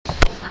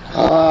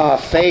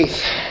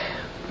Faith.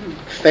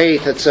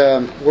 Faith, it's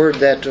a word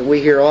that we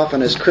hear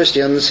often as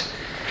Christians.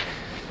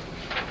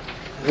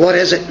 What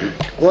is it?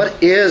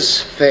 What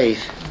is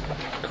faith?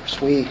 Of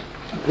course, we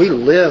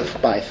live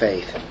by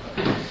faith.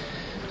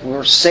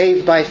 We're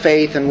saved by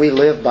faith and we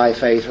live by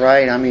faith,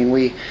 right? I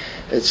mean,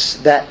 it's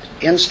that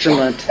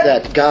instrument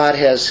that God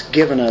has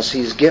given us.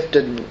 He's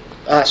gifted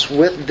us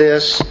with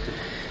this,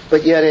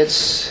 but yet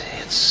it's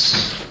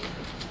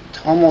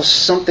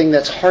almost something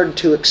that's hard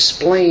to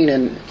explain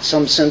in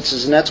some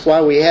senses, and that's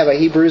why we have a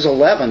Hebrews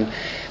 11,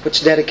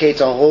 which dedicates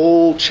a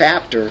whole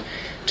chapter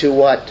to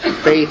what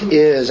faith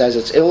is as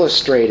it's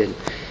illustrated.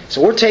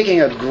 So we're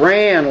taking a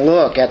grand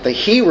look at the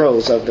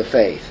heroes of the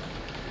faith.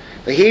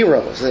 The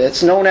heroes.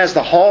 It's known as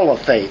the Hall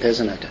of Faith,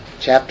 isn't it?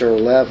 Chapter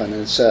 11.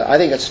 I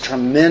think it's a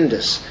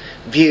tremendous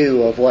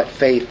view of what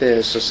faith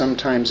is. So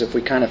sometimes if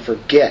we kind of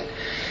forget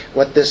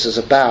what this is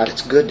about,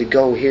 it's good to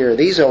go here.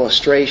 These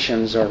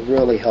illustrations are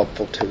really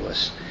helpful to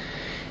us.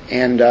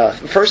 And the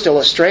first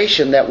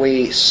illustration that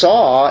we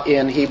saw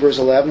in Hebrews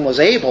 11 was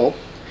Abel.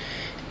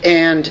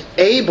 And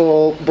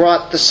Abel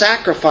brought the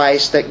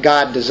sacrifice that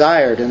God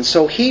desired. And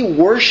so he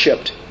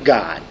worshipped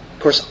God.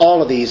 Of course,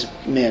 all of these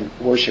men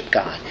worship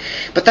God.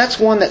 But that's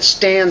one that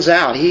stands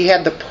out. He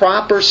had the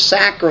proper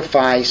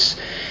sacrifice,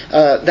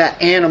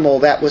 that animal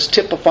that was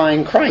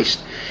typifying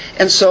Christ.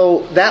 And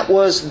so that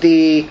was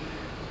the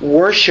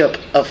worship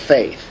of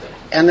faith.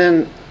 And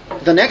then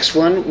the next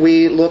one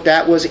we looked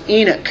at was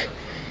Enoch.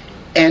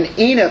 And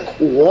Enoch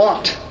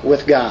walked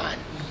with God.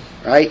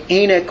 Right?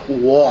 Enoch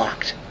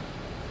walked.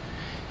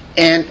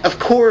 And of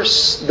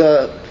course,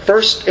 the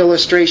first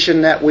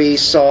illustration that we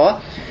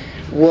saw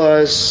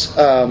was,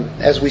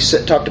 as we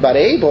talked about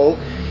Abel,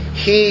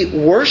 he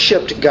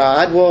worshipped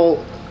God.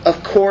 Well,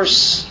 of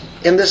course,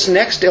 in this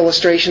next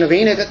illustration of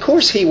Enoch, of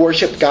course he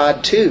worshipped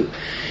God too.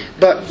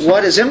 But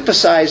what is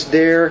emphasized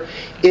there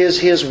is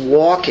his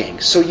walking.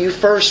 So you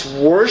first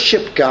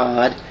worship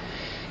God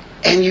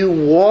and you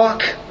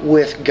walk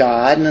with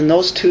God, and then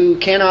those two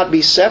cannot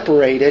be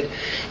separated.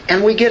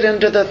 And we get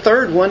into the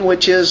third one,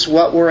 which is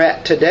what we're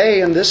at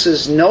today, and this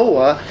is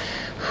Noah,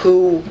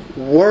 who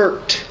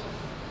worked.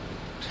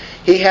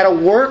 He had a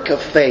work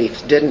of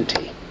faith, didn't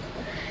he?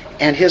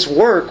 And his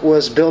work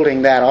was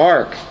building that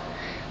ark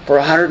for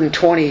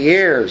 120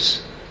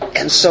 years.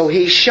 And so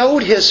he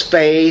showed his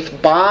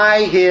faith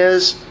by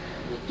his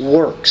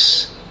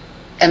works.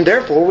 And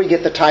therefore we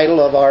get the title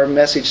of our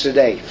message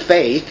today,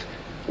 Faith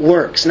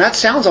Works. And that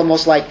sounds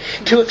almost like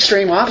two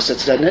extreme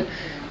opposites, doesn't it?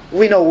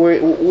 We know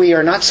we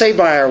are not saved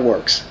by our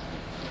works.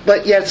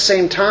 But yet at the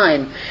same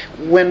time,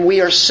 when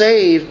we are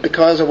saved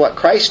because of what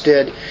Christ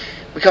did,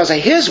 because of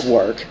His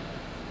work,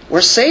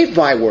 we're saved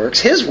by works,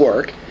 His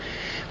work,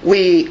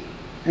 we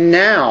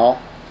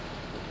now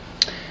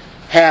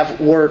have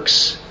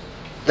works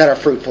that are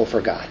fruitful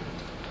for God.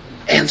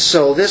 And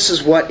so this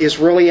is what is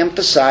really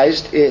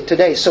emphasized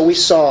today. So we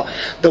saw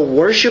the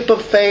worship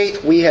of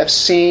faith, we have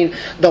seen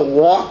the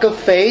walk of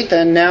faith,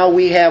 and now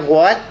we have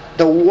what?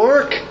 The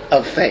work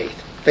of faith.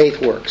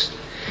 Faith works.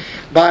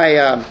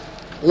 By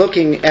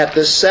looking at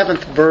the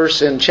 7th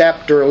verse in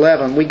chapter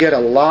 11, we get a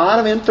lot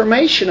of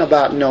information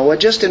about Noah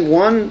just in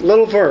one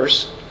little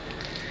verse.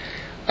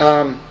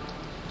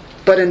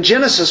 But in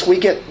Genesis we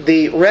get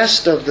the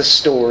rest of the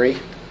story.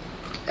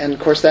 And of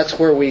course that's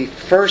where we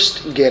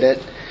first get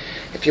it.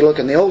 If you look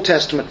in the Old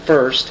Testament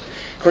first,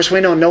 of course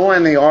we know Noah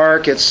and the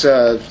Ark. It's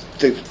one of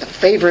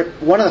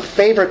the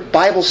favorite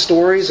Bible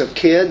stories of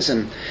kids,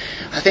 and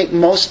I think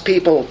most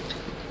people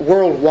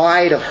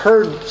worldwide have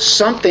heard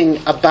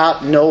something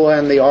about Noah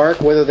and the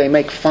Ark, whether they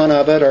make fun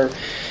of it or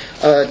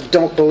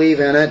don't believe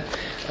in it.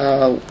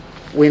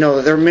 We know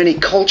that there are many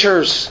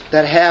cultures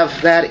that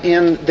have that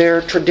in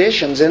their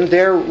traditions, in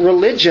their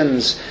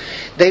religions.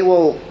 They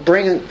will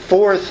bring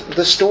forth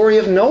the story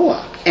of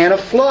Noah and a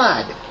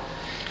flood.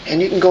 And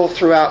you can go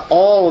throughout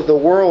all of the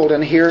world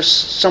and hear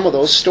some of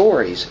those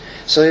stories.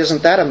 So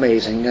isn't that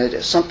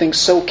amazing? Something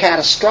so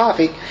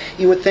catastrophic,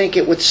 you would think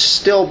it would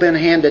still been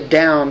handed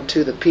down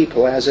to the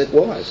people as it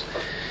was.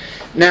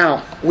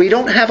 Now, we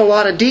don't have a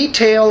lot of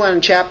detail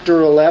in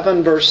chapter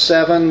 11, verse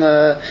 7.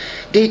 The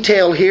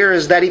detail here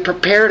is that he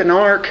prepared an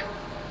ark,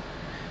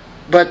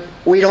 but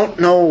we don't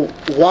know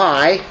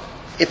why.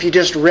 If you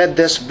just read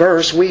this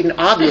verse, we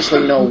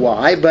obviously know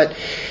why, but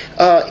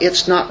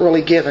it's not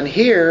really given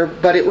here,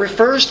 but it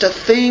refers to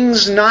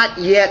things not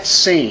yet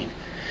seen.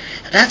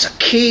 That's a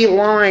key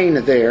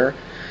line there.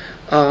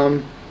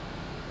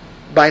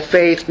 By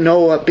faith,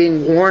 Noah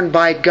being warned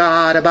by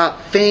God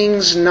about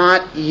things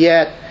not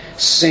yet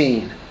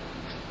seen.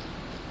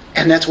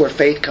 And that's where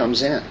faith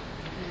comes in.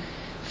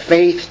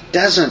 Faith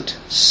doesn't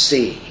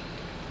see.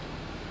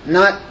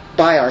 Not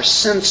by our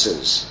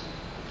senses,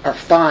 our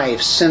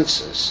 5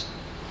 senses.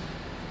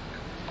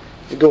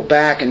 You go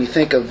back and you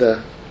think of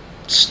the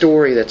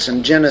story that's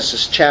in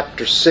Genesis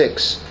chapter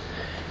 6.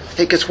 I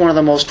think it's one of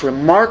the most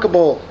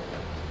remarkable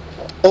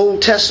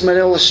Old Testament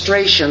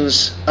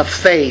illustrations of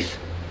faith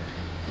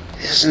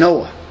is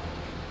Noah.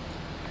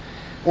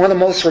 One of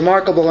the most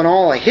remarkable in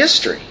all of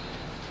history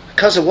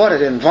because of what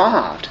it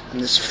involved in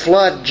this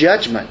flood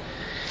judgment.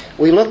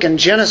 We look in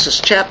Genesis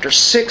chapter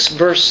 6,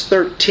 verse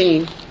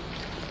 13.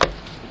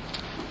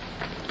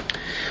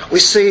 We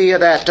see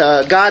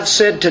that God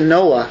said to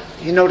Noah,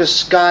 you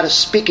notice God is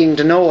speaking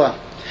to Noah.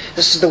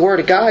 This is the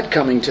word of God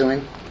coming to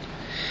him.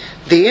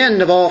 The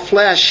end of all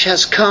flesh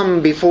has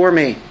come before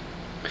me,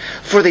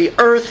 for the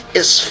earth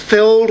is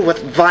filled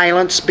with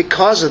violence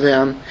because of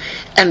them,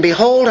 and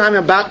behold, I am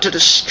about to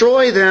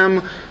destroy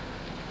them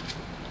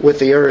with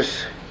the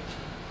earth.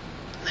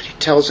 And he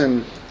tells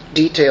him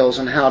details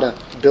on how to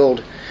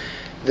build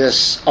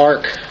this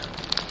ark,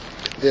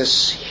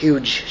 this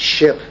huge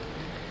ship.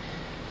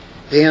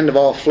 The end of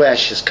all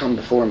flesh has come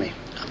before me.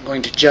 I'm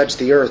going to judge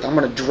the earth. I'm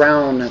going to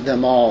drown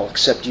them all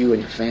except you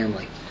and your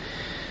family.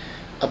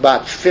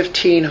 About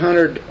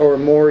 1,500 or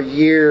more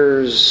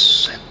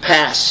years have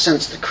passed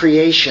since the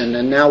creation,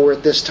 and now we're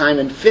at this time.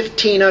 In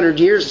 1,500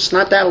 years, it's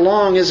not that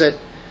long, is it?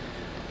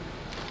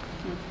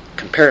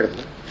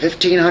 Comparatively.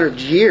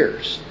 1,500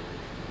 years.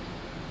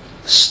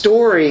 The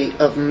story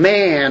of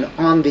man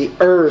on the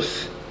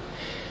earth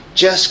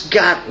just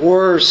got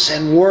worse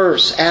and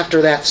worse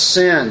after that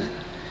sin.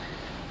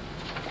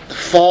 The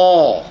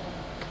fall,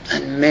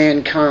 and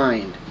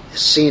mankind has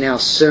seen how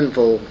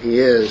sinful he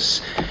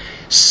is.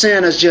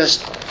 Sin is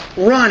just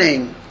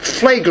running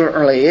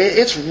flagrantly.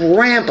 It's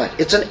rampant.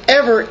 It's an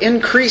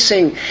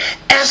ever-increasing,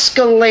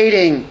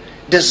 escalating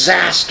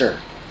disaster.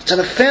 It's an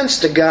offense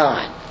to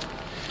God.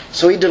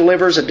 So he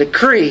delivers a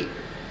decree,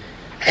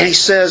 and he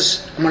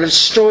says, I'm going to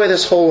destroy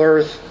this whole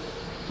earth.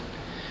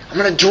 I'm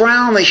going to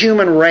drown the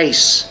human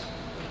race.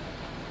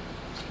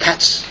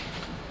 That's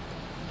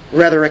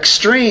rather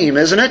extreme,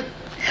 isn't it?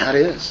 Yeah, it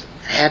is.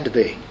 It had to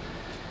be.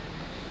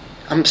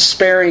 I'm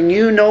sparing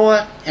you,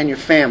 Noah, and your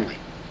family.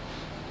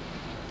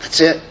 That's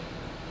it.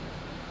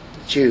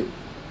 It's you.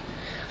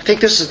 I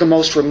think this is the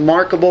most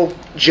remarkable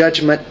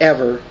judgment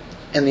ever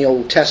in the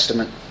Old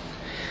Testament.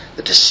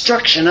 The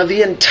destruction of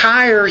the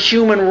entire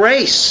human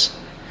race.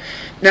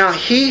 Now,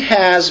 he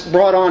has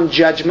brought on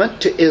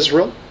judgment to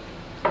Israel.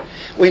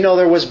 We know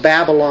there was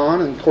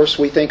Babylon, and of course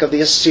we think of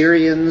the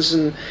Assyrians,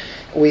 and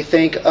we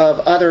think of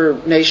other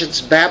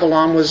nations.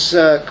 Babylon was,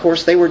 of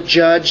course, they were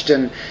judged,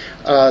 and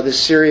the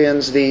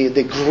Syrians,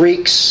 the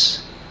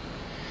Greeks,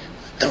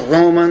 the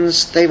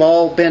Romans, they've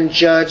all been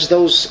judged,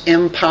 those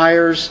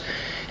empires,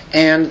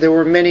 and there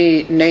were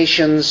many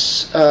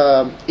nations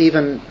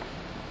even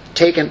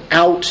taken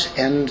out,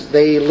 and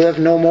they live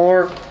no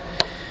more.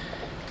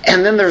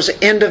 And then there's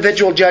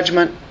individual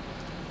judgment,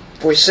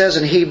 for he says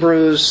in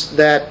Hebrews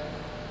that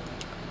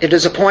it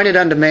is appointed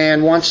unto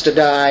man once to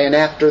die, and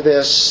after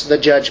this the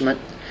judgment.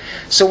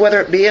 So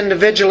whether it be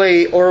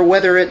individually or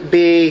whether it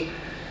be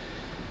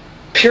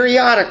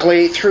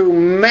periodically through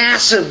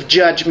massive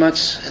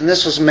judgments, and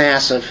this was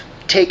massive,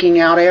 taking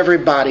out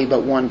everybody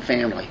but one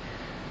family.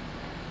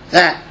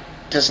 That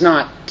does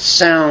not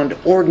sound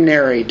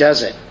ordinary,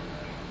 does it?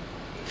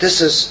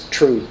 This is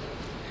true.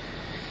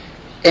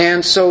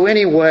 And so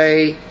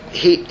anyway,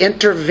 he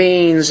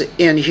intervenes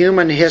in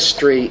human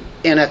history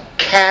in a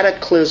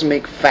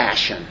cataclysmic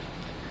fashion.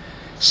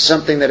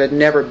 Something that had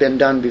never been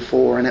done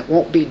before, and it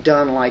won't be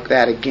done like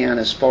that again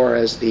as far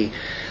as the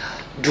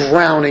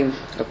drowning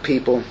of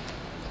people.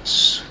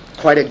 It's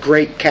quite a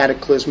great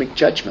cataclysmic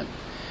judgment.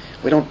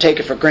 We don't take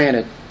it for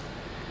granted.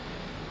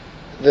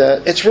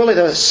 It's really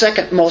the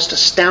second most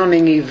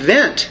astounding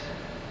event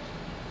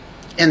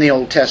in the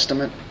Old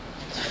Testament.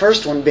 The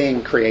first one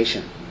being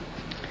creation.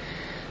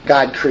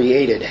 God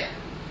created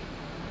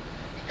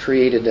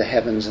the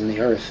heavens and the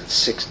earth in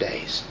 6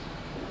 days.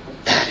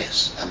 That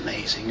is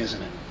amazing,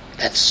 isn't it?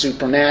 That's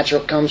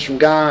supernatural, comes from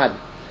God.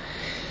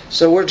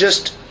 So we're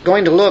just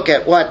going to look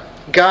at what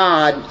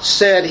God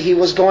said He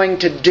was going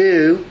to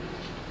do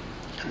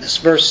in this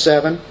verse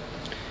 7,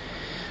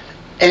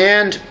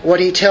 and what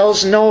He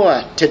tells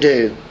Noah to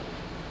do.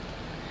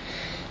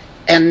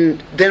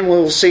 And then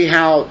we'll see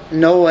how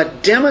Noah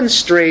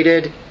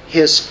demonstrated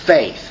his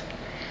faith.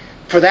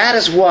 For that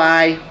is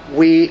why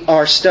we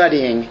are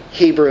studying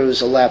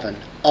Hebrews 11.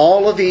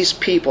 All of these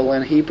people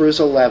in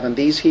Hebrews 11,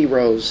 these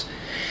heroes,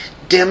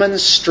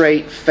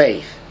 demonstrate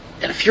faith.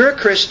 And if you're a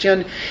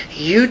Christian,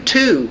 you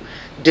too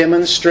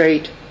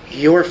demonstrate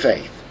your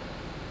faith.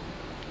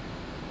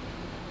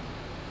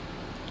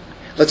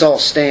 Let's all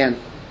stand.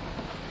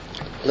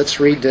 Let's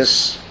read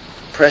this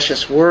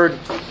precious word.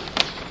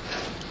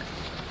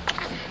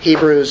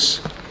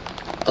 Hebrews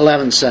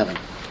 11:7.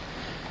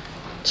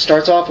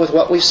 Starts off with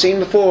what we've seen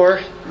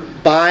before.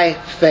 By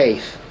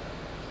faith,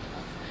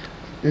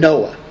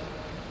 Noah,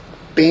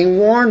 being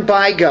warned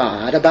by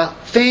God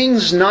about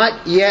things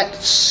not yet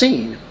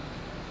seen,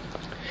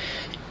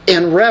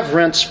 in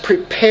reverence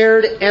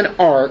prepared an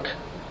ark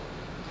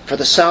for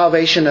the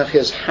salvation of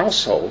his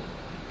household,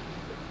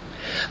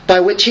 by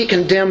which he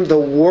condemned the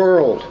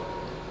world,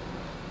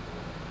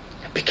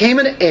 became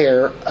an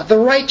heir of the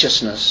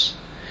righteousness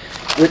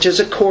which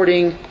is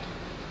according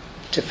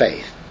to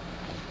faith.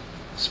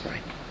 Let's pray.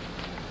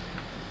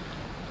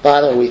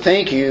 Father, we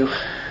thank you.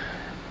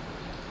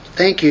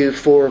 Thank you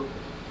for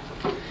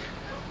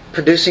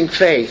producing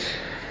faith.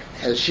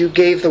 As you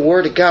gave the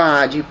Word of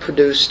God, you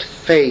produced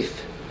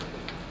faith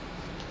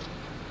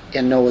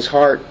in Noah's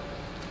heart.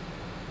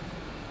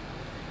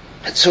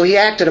 And so he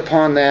acted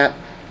upon that.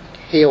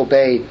 He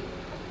obeyed.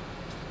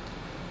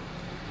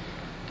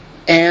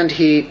 And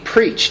he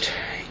preached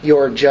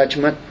your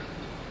judgment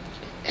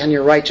and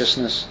your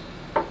righteousness.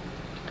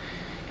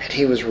 And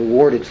he was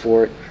rewarded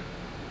for it.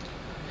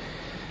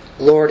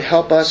 Lord,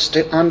 help us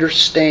to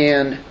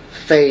understand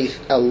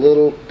faith a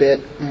little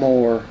bit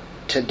more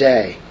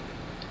today.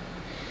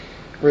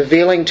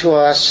 Revealing to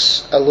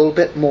us a little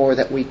bit more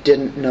that we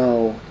didn't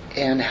know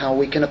and how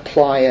we can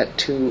apply it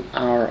to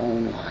our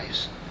own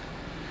lives.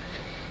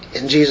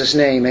 In Jesus'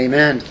 name,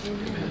 amen.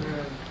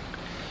 Amen.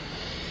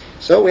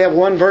 So we have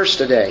one verse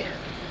today.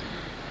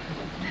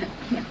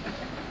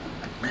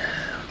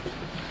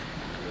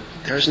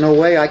 There's no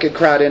way I could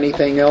crowd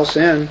anything else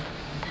in.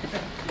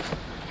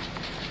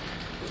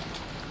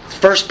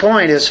 First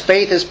point is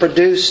faith is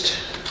produced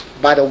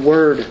by the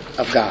Word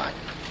of God.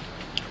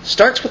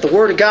 Starts with the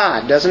Word of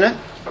God, doesn't it?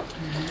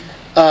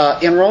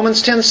 In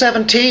Romans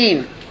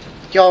 10:17,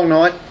 y'all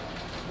know it.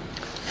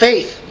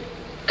 Faith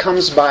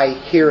comes by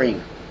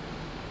hearing.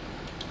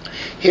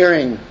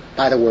 Hearing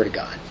by the Word of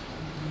God.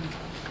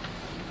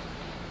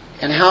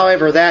 And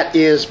however that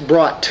is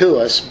brought to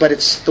us, but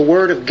it's the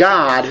Word of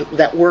God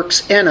that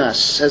works in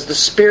us as the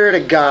Spirit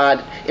of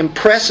God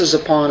impresses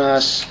upon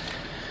us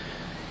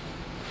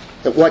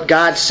that what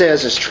God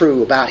says is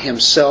true about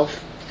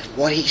Himself, and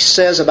what He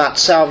says about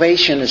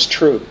salvation is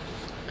true.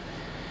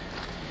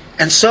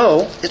 And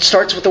so, it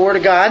starts with the Word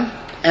of God,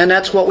 and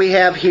that's what we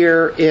have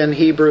here in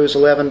Hebrews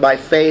 11. By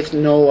faith,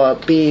 Noah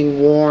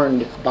being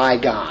warned by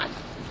God.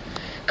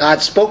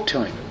 God spoke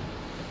to him.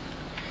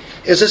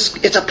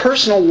 It's a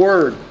personal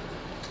word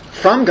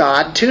from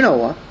God to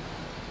Noah.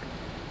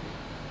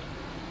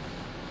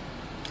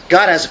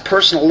 God has a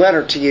personal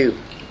letter to you.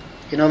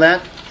 You know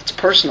that? It's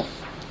personal.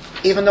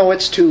 Even though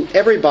it's to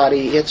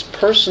everybody, it's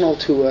personal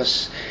to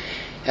us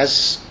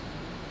as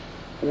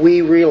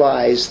we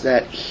realize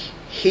that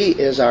He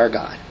is our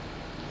God.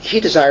 He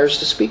desires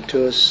to speak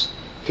to us.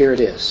 Here it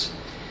is.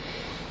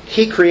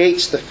 He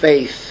creates the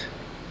faith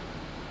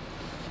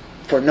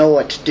for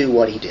Noah to do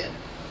what he did.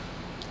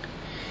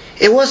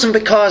 It wasn't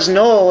because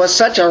Noah was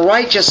such a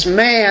righteous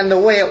man the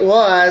way it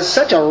was,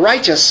 such a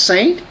righteous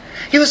saint.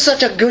 He was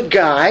such a good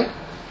guy.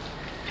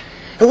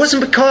 It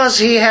wasn't because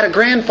he had a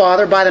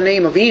grandfather by the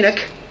name of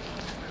Enoch.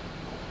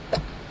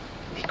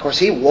 Of course,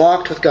 he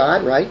walked with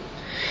God, right?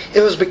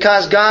 It was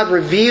because God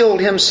revealed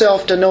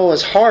Himself to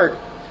Noah's heart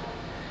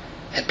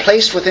and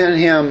placed within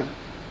him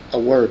a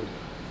word.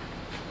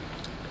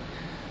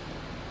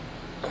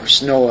 Of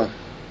course, Noah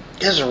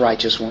is a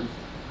righteous one,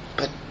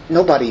 but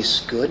nobody's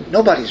good.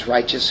 Nobody's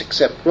righteous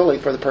except really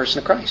for the person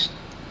of Christ.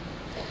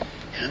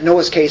 In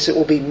Noah's case, it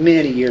will be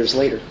many years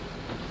later.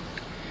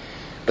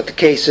 But the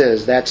case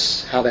is,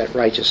 that's how that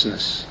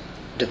righteousness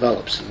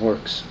develops and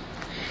works.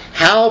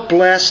 How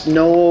blessed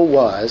Noah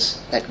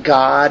was that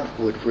God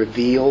would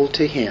reveal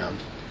to him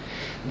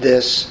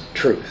this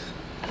truth.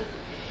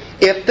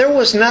 If there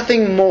was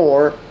nothing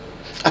more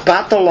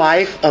about the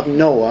life of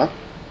Noah,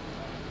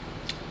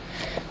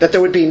 that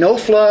there would be no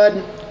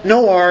flood,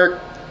 no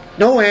ark,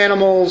 no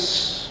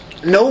animals,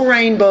 no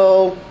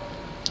rainbow,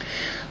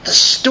 the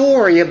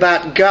story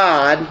about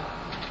God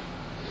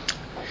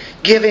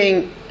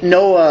giving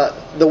Noah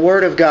the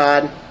Word of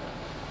God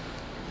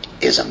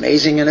is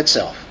amazing in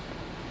itself.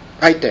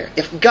 Right there.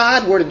 If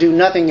God were to do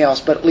nothing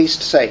else but at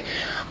least say,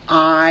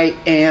 I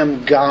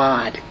am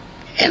God,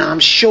 and I'm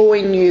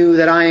showing you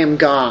that I am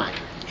God,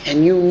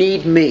 and you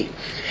need me.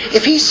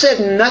 If He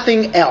said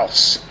nothing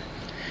else,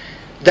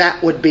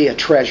 that would be a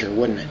treasure,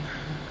 wouldn't it?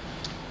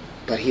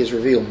 But He has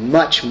revealed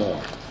much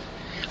more.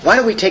 Why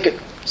do we take it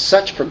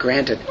such for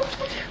granted?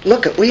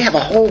 Look, we have a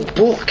whole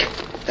book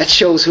that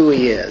shows who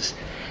He is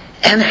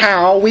and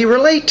how we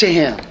relate to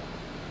Him.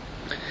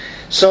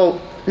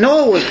 So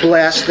Noah was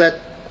blessed that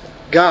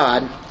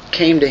God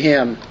came to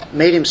him,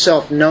 made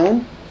Himself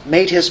known,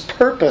 made His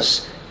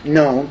purpose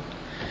known.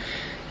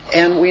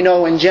 And we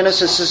know in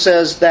Genesis it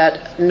says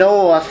that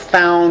Noah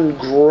found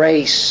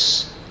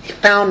grace. He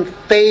found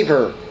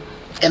favor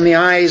in the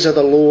eyes of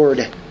the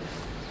Lord.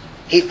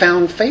 He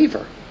found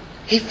favor.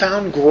 He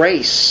found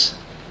grace.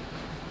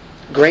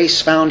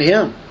 Grace found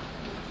him.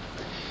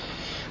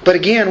 But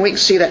again, we can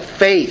see that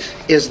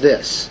faith is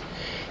this.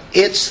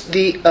 It's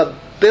the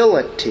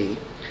ability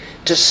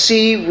to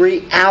see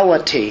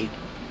reality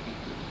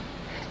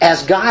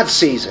as God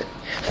sees it.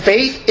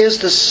 Faith is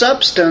the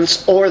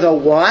substance, or the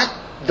what?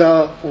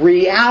 The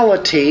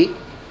reality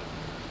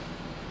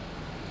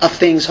of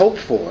things hoped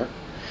for.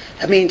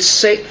 I mean,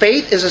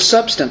 faith is a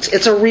substance.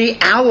 It's a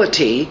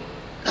reality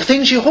of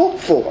things you hope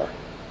for.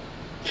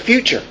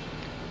 Future.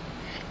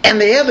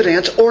 And the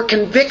evidence or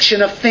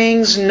conviction of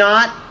things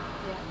not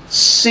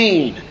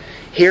seen.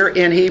 Here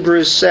in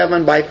Hebrews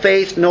 7, by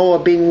faith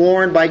Noah being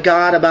warned by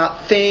God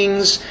about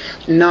things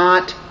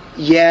not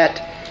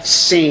yet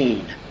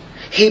seen.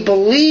 He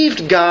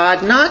believed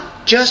God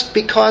not just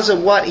because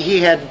of what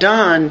he had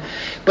done,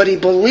 but he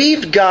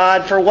believed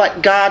God for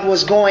what God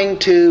was going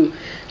to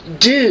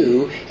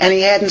do, and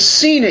he hadn't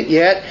seen it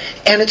yet,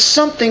 and it's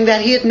something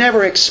that he had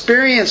never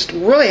experienced,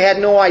 really had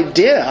no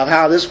idea of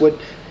how this would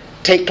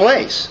take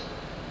place.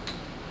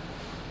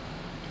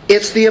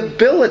 It's the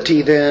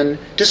ability then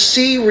to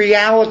see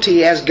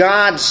reality as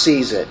God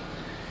sees it.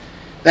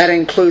 That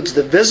includes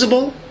the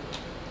visible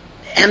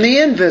and the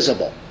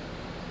invisible.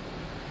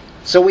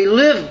 So we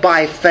live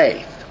by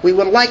faith. We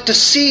would like to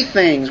see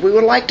things. We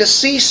would like to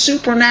see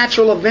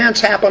supernatural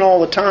events happen all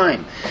the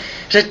time.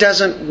 It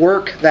doesn't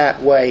work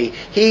that way.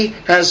 He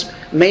has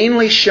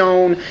mainly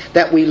shown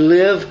that we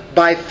live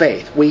by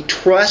faith. We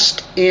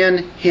trust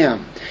in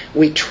Him.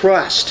 We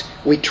trust.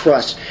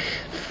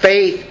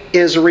 Faith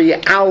is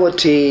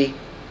reality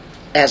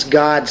as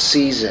God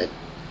sees it.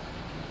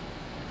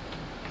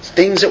 It's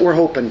things that we're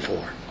hoping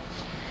for.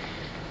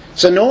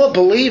 So Noah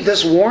believed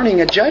this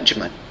warning of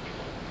judgment.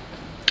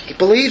 He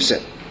believes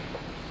it.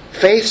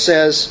 Faith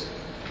says,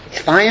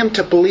 if I am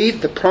to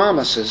believe the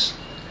promises,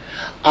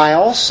 I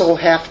also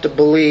have to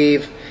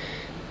believe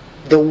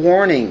the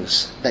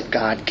warnings that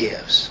God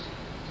gives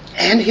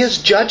and His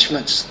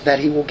judgments that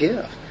He will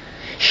give.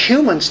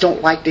 Humans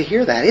don't like to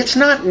hear that. It's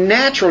not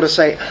natural to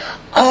say,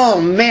 oh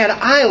man,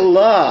 I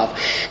love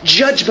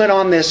judgment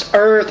on this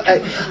earth.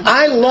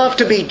 I love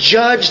to be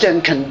judged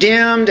and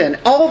condemned and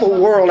all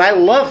the world. I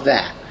love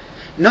that.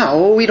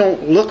 No, we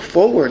don't look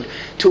forward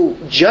to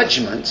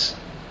judgments.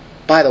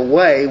 By the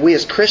way, we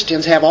as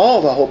Christians have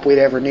all the hope we'd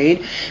ever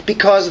need,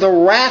 because the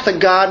wrath of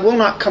God will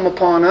not come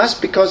upon us,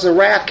 because the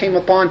wrath came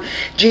upon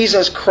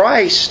Jesus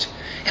Christ.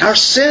 Our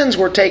sins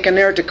were taken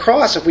there at the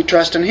cross if we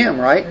trust in Him,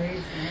 right?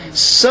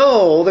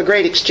 So the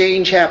great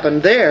exchange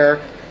happened there.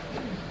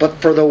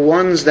 But for the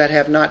ones that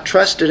have not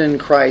trusted in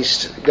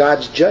Christ,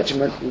 God's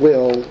judgment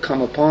will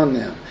come upon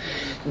them.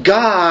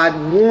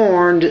 God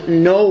warned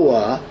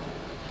Noah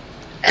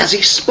as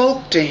He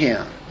spoke to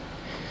him.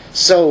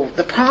 So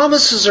the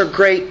promises are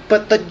great,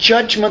 but the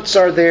judgments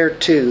are there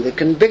too. The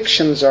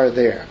convictions are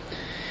there.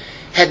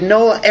 Had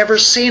Noah ever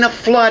seen a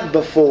flood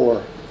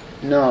before?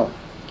 No.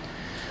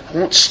 I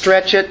won't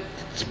stretch it.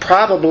 It's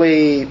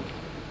probably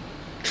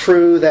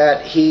true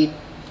that he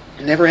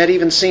never had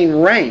even seen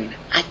rain.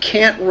 I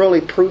can't really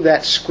prove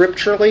that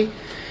scripturally.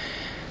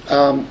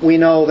 We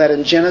know that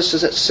in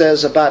Genesis it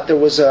says about there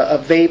was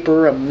a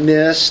vapor, a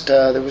mist.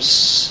 There was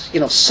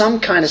some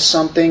kind of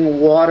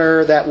something,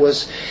 water that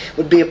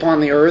would be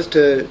upon the earth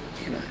to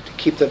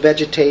keep the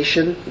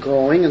vegetation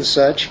growing and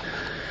such.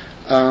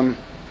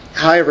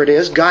 However it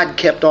is, God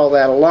kept all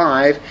that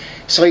alive.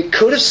 So He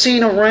could have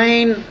seen a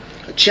rain,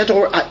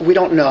 gentle. We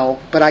don't know,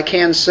 but I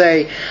can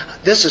say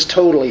this is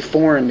totally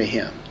foreign to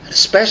Him.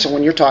 Especially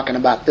when you're talking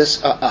about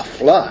this, a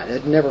flood.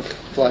 It never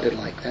flooded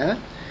like that.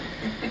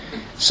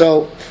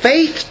 So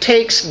faith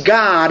takes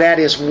God at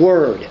His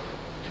word.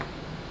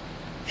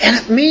 And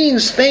it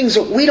means things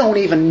that we don't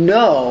even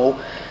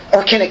know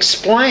or can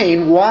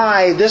explain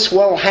why this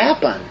will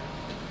happen.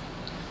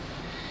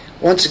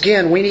 Once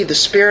again, we need the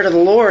Spirit of the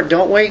Lord,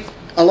 don't we?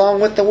 Along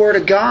with the Word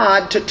of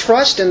God, to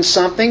trust in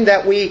something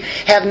that we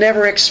have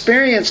never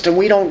experienced and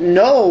we don't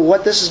know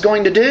what this is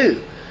going to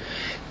do.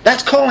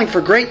 That's calling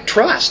for great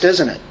trust,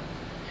 isn't it?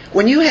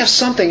 When you have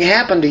something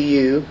happen to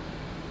you,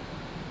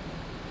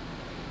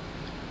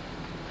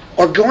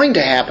 or going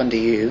to happen to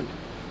you,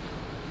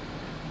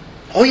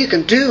 all you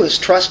can do is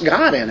trust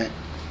God in it.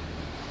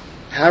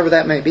 However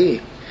that may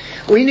be.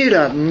 We need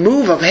a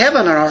move of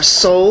heaven in our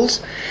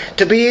souls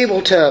to be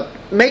able to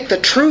make the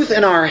truth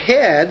in our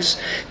heads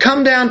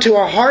come down to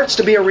our hearts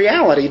to be a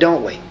reality,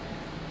 don't we?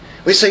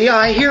 We say, yeah,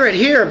 I hear it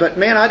here, but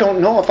man, I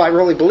don't know if I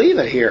really believe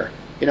it here.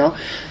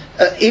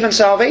 Even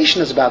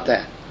salvation is about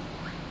that.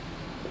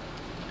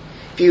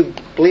 If you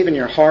believe in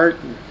your heart,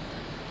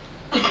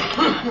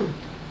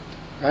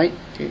 right?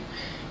 You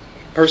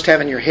first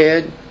have in your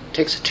head,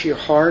 takes it to your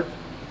heart.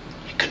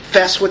 You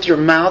confess with your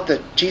mouth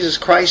that Jesus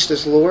Christ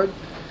is Lord.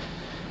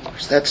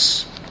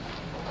 That's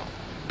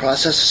the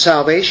process of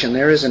salvation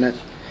there, isn't it?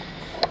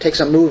 It takes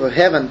a move of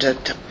heaven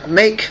to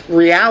make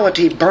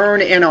reality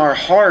burn in our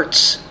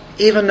hearts,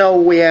 even though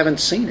we haven't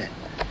seen it.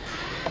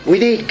 We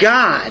need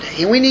God,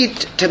 and we need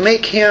to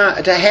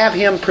have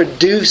Him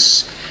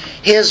produce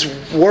His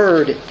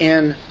Word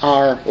in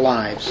our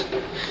lives.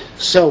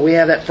 So we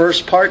have that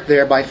first part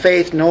there. By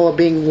faith, Noah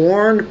being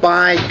warned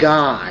by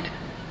God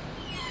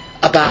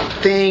about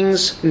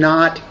things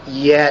not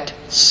yet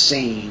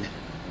seen.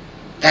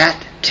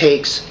 That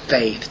takes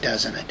faith,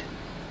 doesn't it?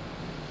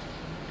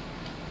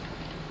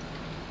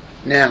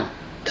 Now,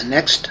 the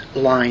next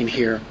line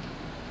here.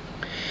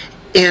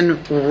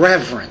 In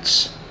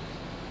reverence.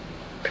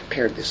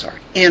 Prepared this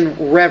art.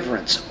 In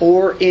reverence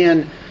or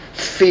in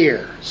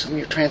fear. Some of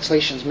your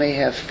translations may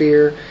have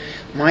fear.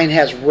 Mine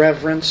has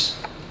reverence.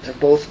 They're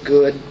both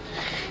good.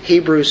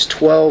 Hebrews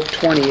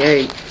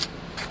 12:28.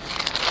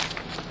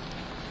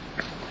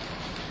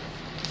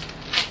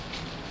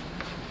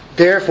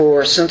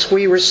 Therefore, since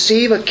we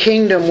receive a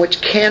kingdom which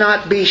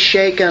cannot be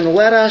shaken,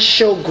 let us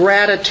show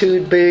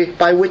gratitude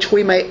by which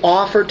we may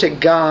offer to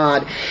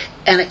God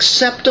an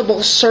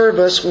acceptable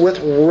service with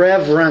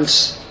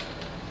reverence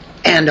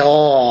and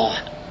awe.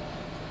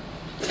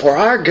 For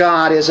our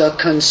God is a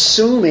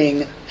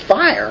consuming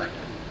fire.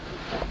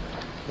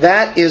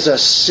 That is a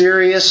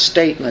serious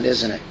statement,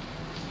 isn't it?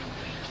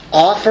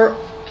 Offer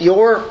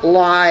your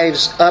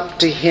lives up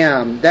to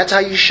Him. That's how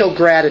you show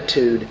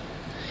gratitude.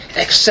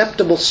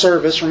 Acceptable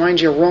service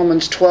reminds you of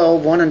Romans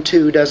 12, 1 and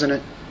 2, doesn't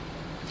it?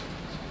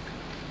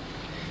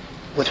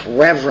 With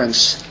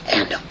reverence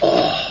and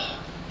awe.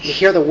 You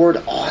hear the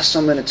word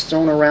awesome and it's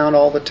thrown around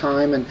all the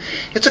time, and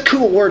it's a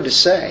cool word to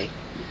say.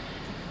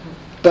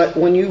 But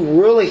when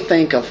you really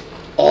think of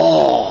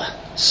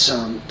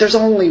awesome, there's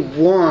only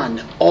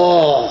one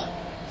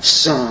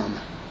awesome.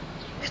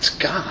 It's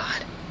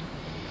God.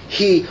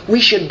 We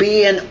should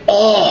be in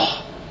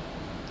awe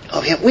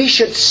of Him. We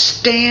should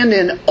stand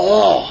in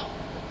awe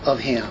of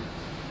Him.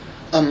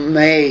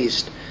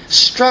 Amazed,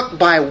 struck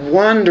by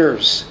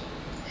wonders,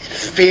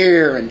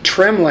 fear and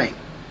trembling.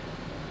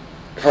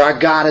 For our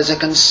God is a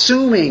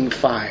consuming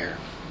fire.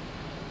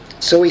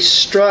 So he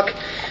struck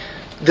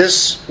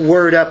this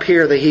word up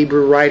here, the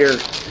Hebrew writer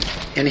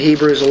in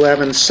Hebrews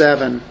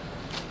 11:7,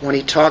 when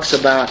he talks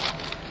about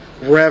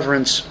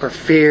reverence or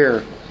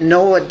fear.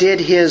 Noah did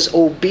his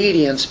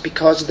obedience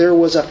because there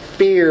was a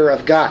fear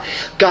of God.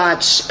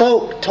 God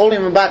spoke, told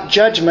him about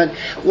judgment.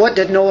 What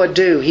did Noah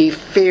do? He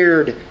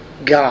feared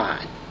God.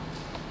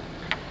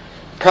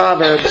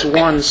 Proverbs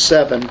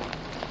 1:7.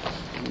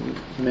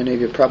 Many of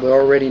you probably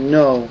already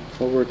know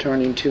what we're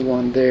turning to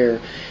on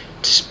there.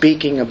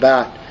 Speaking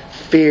about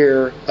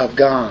fear of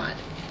God.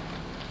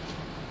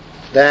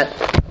 That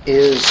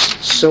is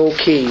so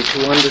key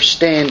to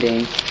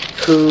understanding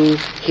who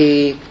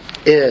He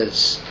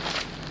is.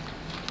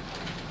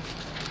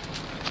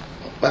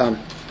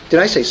 Did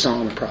I say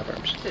Psalm or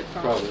Proverbs?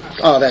 Proverbs.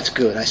 Oh, that's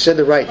good. I said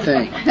the right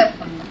thing.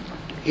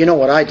 You know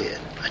what I did?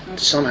 I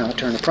somehow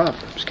turned to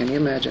Proverbs. Can you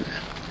imagine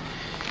that?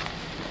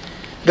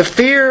 The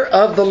fear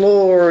of the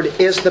Lord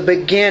is the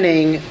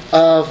beginning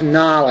of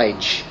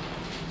knowledge.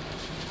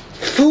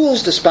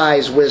 Fools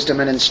despise wisdom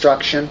and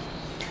instruction,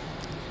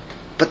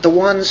 but the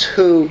ones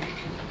who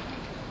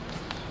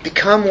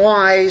become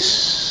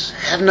wise,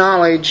 have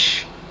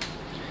knowledge,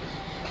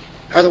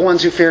 are the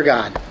ones who fear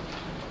God.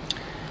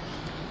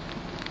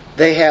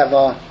 They have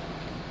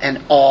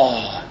an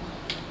awe.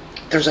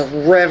 There's a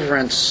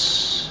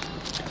reverence.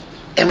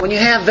 And when you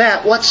have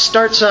that, what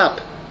starts up?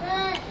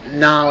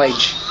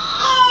 Knowledge.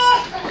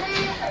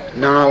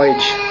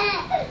 Knowledge.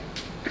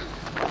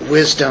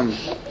 Wisdom.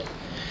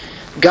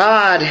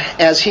 God,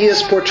 as He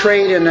is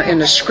portrayed in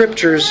the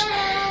Scriptures,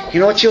 you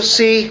know what you'll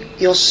see?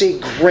 You'll see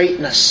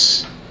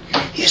greatness.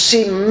 You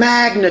see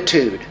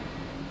magnitude.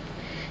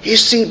 You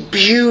see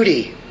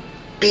beauty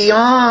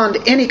beyond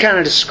any kind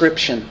of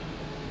description.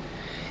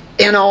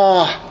 In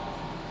awe.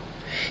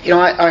 You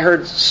know, I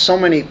heard so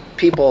many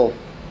people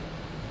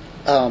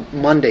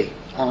Monday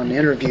on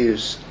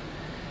interviews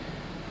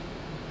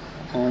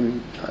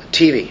on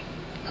TV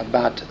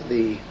about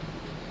the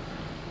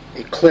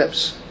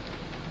eclipse.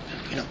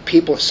 You know,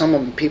 some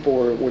of them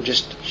people were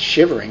just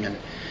shivering, and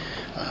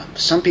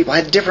some people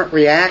had different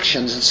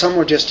reactions, and some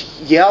were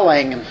just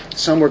yelling, and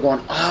some were going,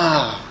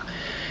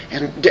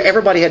 and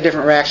everybody had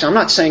different reactions. I'm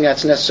not saying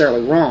that's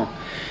necessarily wrong,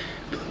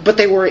 but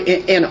they were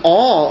in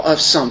awe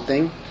of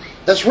something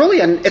that's really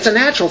it's a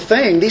natural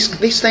thing.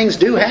 These things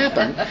do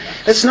happen.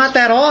 It's not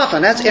that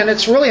often. And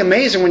it's really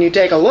amazing when you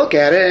take a look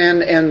at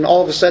it, and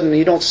all of a sudden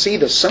you don't see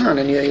the sun,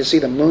 and you see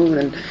the moon,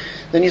 and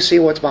then you see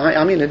what's behind.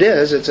 I mean,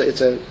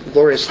 it's a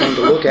glorious thing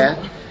to look at.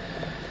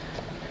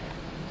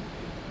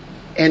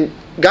 And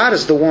God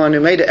is the one who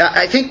made it.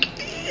 I think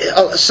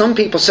some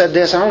people said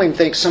this. I don't even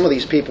think some of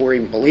these people were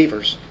even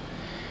believers.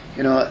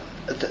 You know,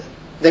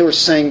 they were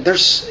saying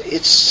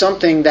it's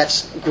something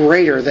that's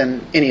greater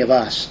than any of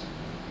us.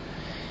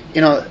 You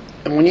know,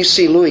 and when you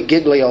see Louis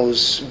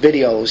Giglio's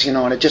videos, you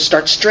know, and it just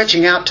starts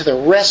stretching out to the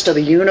rest of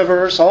the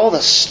universe, all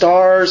the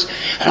stars,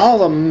 and all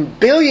the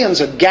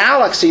billions of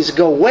galaxies that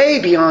go way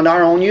beyond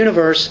our own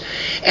universe,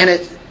 and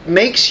it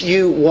makes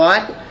you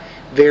what?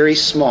 Very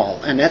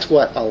small. And that's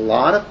what a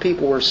lot of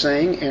people were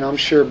saying, and I'm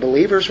sure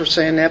believers were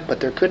saying that,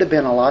 but there could have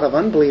been a lot of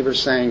unbelievers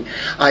saying,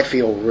 I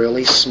feel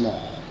really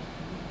small.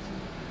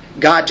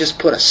 God just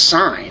put a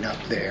sign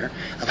up there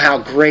of how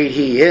great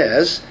He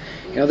is.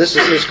 You know, this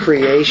is His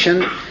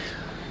creation.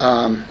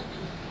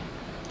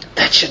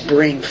 That should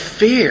bring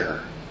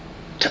fear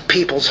to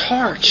people's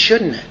hearts,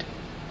 shouldn't it?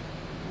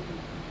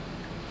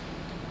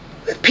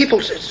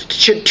 People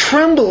should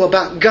tremble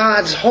about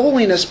God's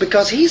holiness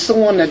because He's the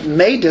one that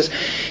made this.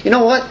 You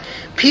know what?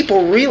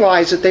 People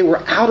realized that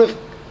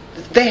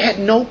they had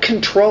no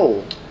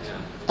control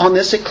on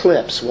this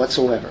eclipse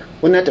whatsoever.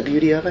 Wasn't that the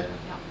beauty of it?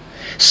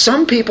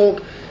 Some people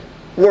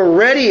were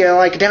ready,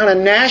 like down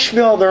in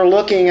Nashville, they're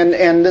looking,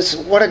 and this,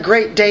 what a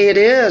great day it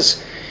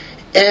is.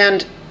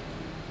 And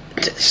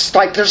it's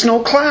like there's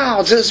no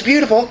clouds. It's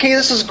beautiful. Okay,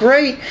 this is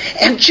great.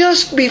 And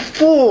just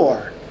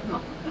before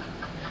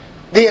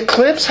the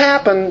eclipse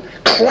happened,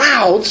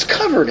 clouds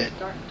covered it.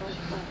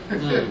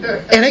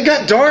 And it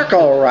got dark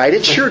all right.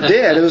 It sure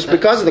did. It was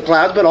because of the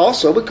clouds, but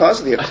also because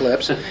of the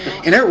eclipse.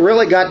 And it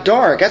really got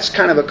dark. That's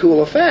kind of a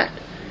cool effect.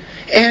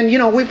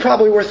 And, we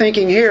probably were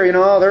thinking here,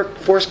 they're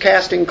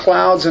forecasting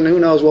clouds and who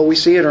knows, will we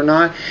see it or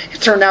not?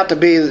 It turned out to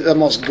be the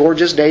most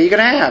gorgeous day you could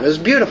have. It was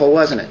beautiful,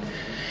 wasn't it?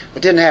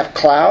 It didn't have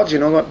clouds,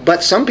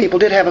 but some people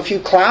did have a few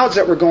clouds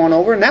that were going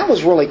over, and that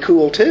was really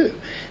cool too.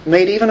 It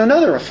made even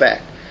another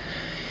effect.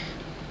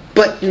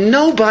 But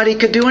nobody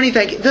could do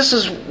anything. This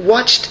is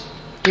watched,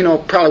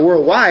 probably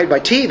worldwide by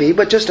TV,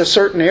 but just a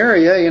certain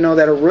area,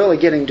 that are really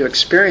getting to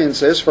experience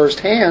this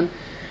firsthand.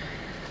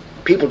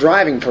 People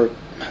driving for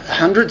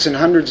hundreds and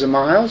hundreds of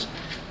miles.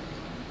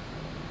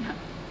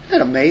 Isn't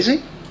that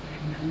amazing?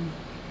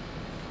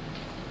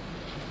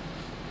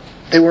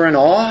 They were in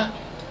awe.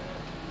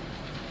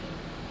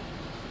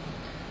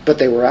 But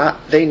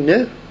they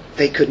knew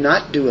they could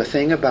not do a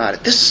thing about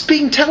it. This is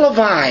being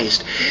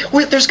televised.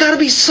 There's got to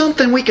be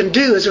something we can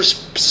do. Is there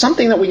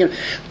something that we can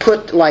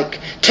put, like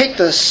take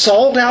the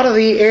salt out of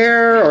the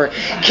air, or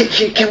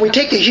can we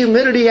take the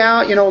humidity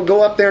out?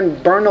 Go up there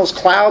and burn those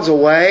clouds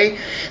away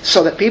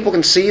so that people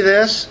can see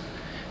this.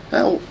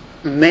 Well,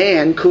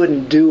 man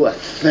couldn't do a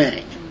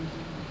thing.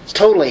 It's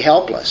totally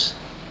helpless.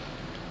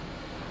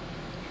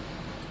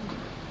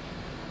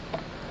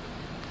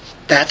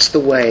 That's the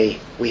way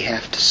we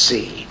have to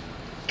see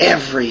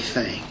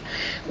everything.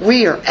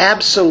 We are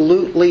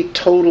absolutely,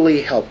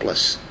 totally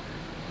helpless.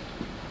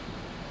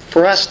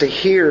 For us to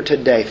hear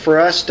today, for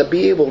us to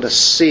be able to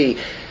see,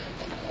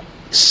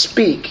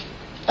 speak,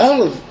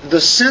 all of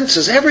the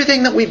senses,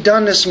 everything that we've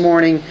done this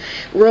morning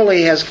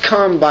really has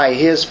come by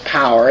His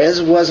power.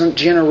 It wasn't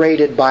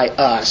generated by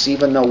us,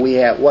 even though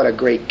what a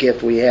great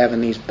gift we have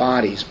in these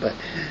bodies. But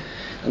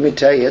let me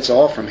tell you, it's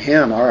all from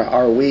Him.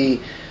 Are we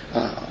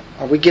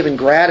giving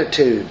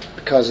gratitude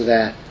because of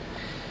that?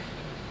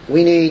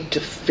 We need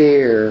to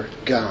fear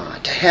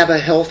God, to have a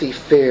healthy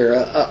fear,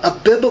 a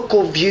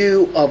biblical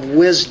view of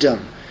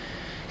wisdom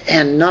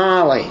and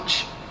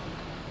knowledge.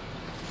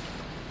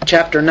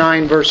 Chapter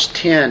 9, verse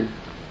 10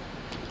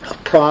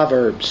 of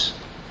Proverbs.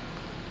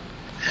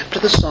 After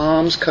the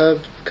Psalms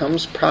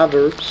comes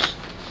Proverbs.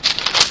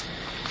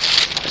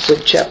 I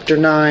said chapter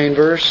 9,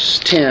 verse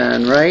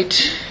 10,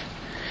 right?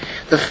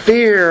 The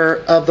fear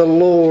of the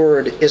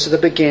Lord is the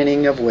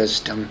beginning of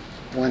wisdom.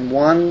 When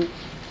one,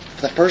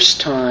 for the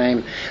first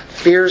time,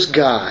 fears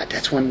God,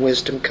 that's when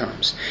wisdom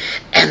comes.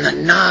 And the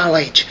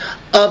knowledge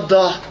of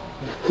the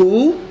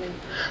who?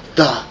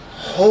 The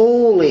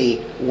Holy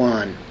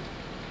One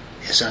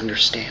is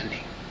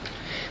understanding.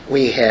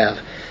 We have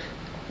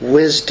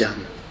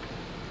wisdom.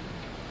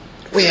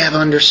 We have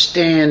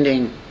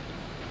understanding.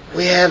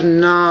 We have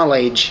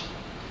knowledge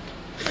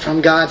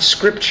from God's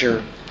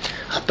Scripture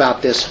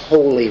about this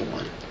Holy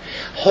One.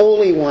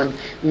 Holy One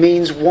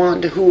means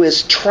one who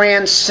is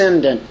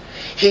transcendent.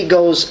 He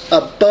goes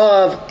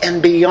above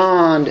and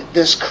beyond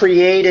this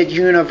created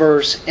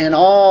universe and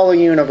all the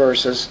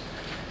universes.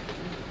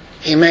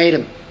 He made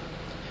him.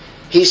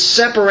 He's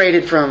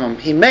separated from him.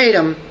 He made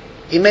him.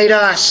 He made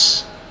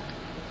us.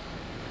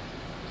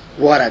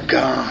 What a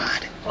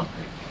God.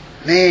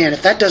 Man,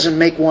 if that doesn't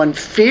make one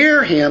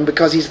fear Him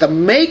because He's the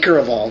maker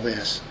of all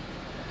this,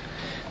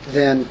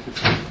 then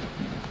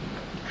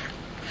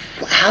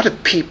how do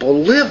people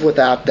live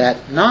without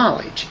that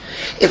knowledge?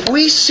 If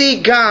we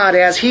see God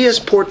as He is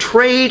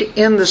portrayed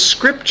in the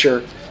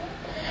Scripture,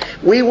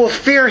 we will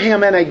fear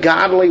Him in a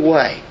godly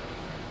way.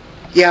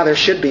 Yeah, there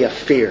should be a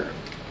fear.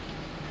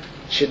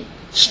 It should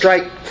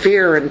strike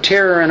fear and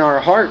terror in our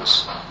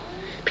hearts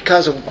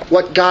because of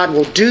what God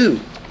will do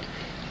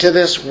to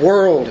this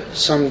world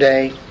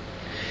someday.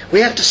 We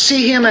have to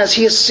see Him as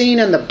He is seen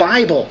in the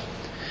Bible,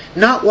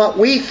 not what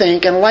we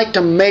think and like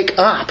to make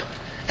up.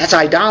 That's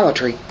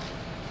idolatry.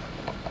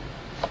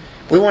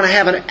 We want to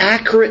have an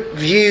accurate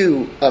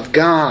view of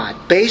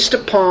God based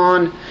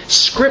upon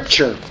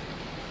Scripture.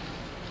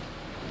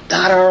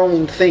 Not our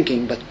own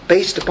thinking, but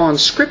based upon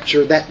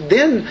Scripture that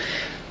then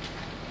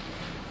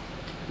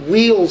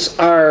wheels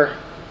our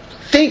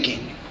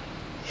thinking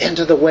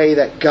into the way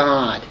that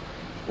God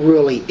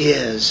really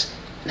is.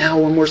 Now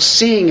when we're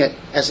seeing it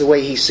as the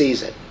way He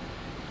sees it,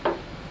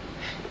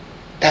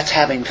 that's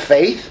having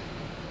faith.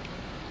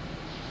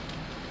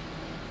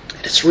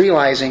 And it's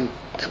realizing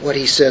that what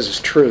He says is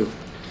true.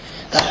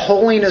 The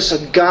holiness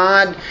of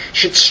God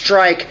should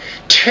strike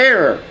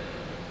terror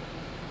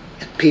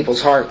in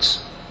people's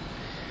hearts.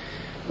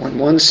 When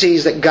one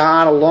sees that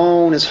God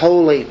alone is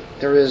holy,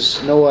 there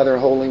is no other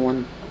holy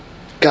one.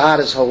 God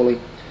is holy.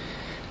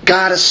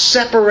 God is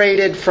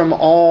separated from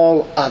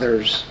all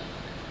others.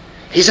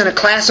 He's in a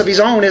class of His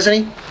own, isn't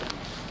He?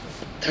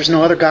 There's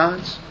no other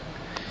gods.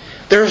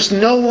 There's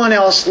no one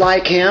else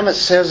like Him, it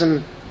says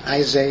in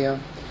Isaiah.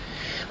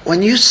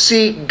 When you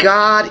see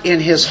God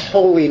in His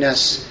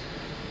holiness,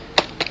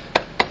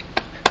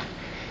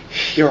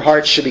 your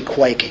heart should be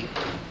quaking.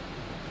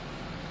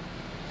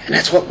 And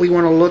that's what we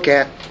want to look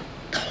at,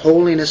 the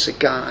holiness of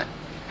God.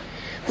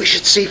 We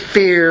should see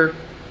fear.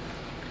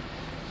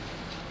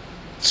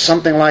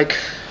 Something like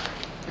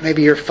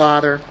maybe your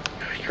father,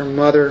 your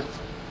mother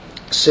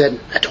said,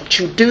 "Don't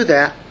you do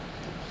that.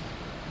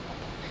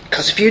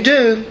 Because if you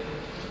do,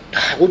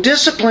 I will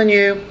discipline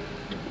you.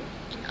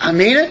 I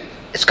mean it.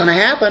 It's going to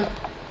happen."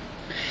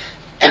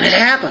 And it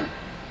happened.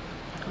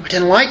 We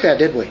didn't like that,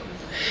 did we?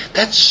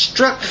 That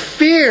struck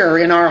fear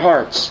in our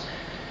hearts.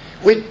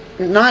 We'd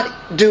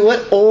not do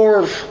it,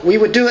 or we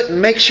would do it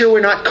and make sure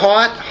we're not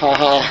caught. Ha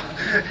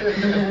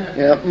ha.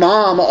 Yeah,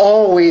 Mom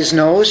always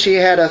knows. She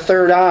had a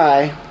third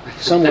eye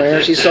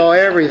somewhere. She saw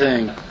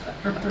everything.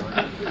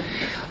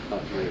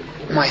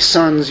 My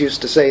sons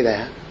used to say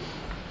that.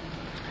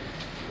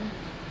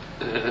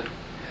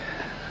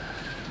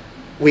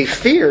 We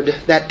feared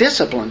that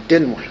discipline,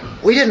 didn't we?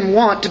 We didn't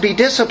want to be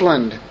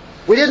disciplined.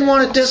 We didn't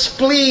want to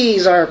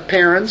displease our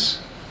parents.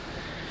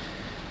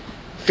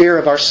 Fear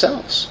of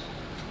ourselves.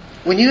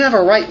 When you have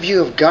a right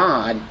view of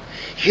God,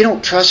 you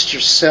don't trust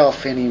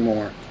yourself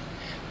anymore.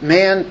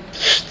 Man,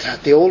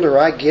 the older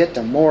I get,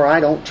 the more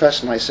I don't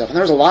trust myself. And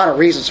there's a lot of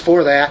reasons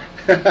for that.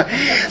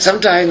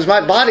 Sometimes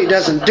my body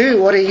doesn't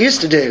do what it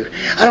used to do.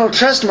 I don't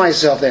trust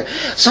myself there.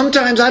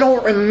 Sometimes I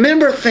don't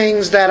remember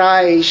things that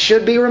I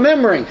should be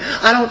remembering.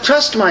 I don't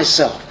trust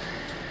myself.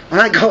 When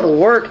I go to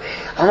work,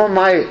 I'm on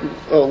my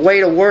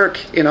way to work,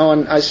 and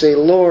I say,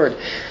 Lord,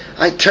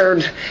 I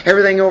turn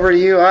everything over to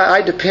you.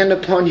 I depend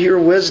upon your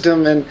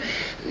wisdom and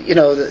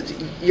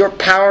your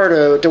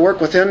power to work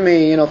within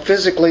me,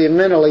 physically and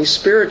mentally,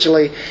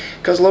 spiritually.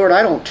 Because Lord,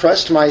 I don't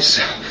trust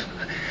myself.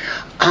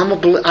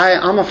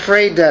 I'm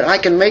afraid that I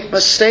can make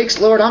mistakes.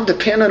 Lord, I'm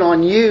dependent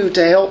on you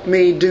to help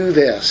me do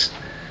this.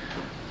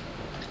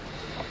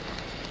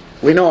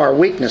 We know our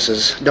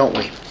weaknesses, don't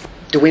we?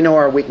 Do we know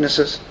our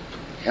weaknesses?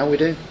 Yeah, we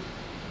do.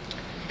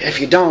 If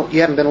you don't,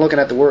 you haven't been looking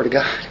at the Word of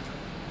God.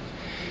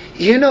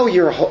 You know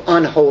your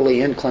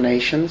unholy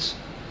inclinations.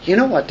 You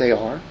know what they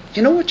are.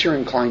 You know what you're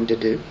inclined to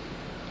do.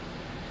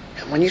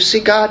 And when you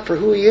see God for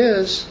who He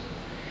is,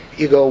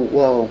 you go,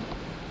 whoa,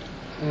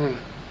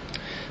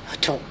 I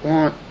don't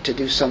want to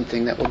do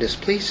something that will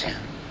displease Him.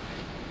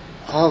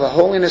 Oh, the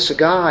holiness of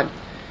God,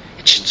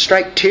 it should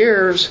strike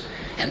tears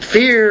and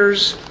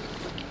fears.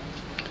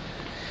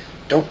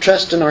 Don't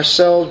trust in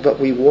ourselves,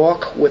 but we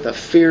walk with a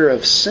fear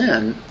of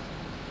sin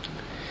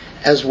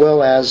as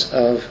well as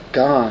of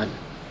God.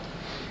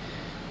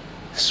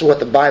 This is what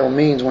the Bible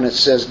means when it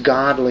says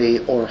godly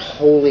or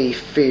holy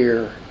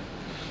fear.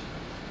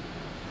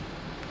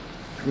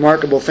 The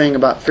remarkable thing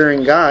about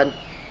fearing God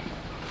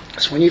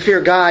is when you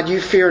fear God,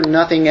 you fear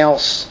nothing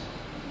else.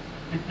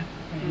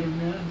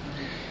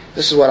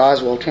 This is what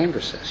Oswald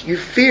Chambers says. You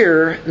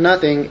fear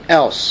nothing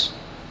else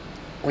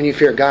when you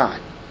fear God.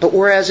 But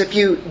whereas if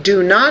you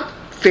do not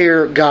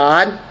fear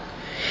God,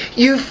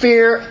 you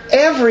fear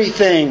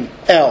everything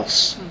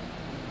else.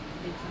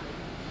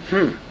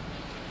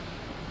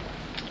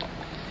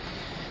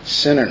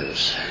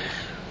 Sinners,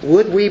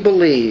 would we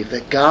believe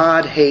that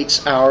God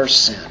hates our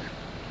sin?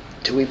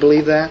 Do we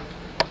believe that?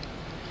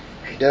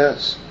 He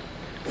does.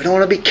 We don't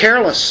want to be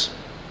careless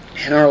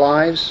in our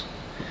lives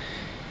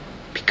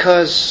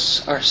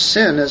because our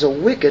sin is a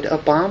wicked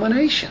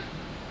abomination.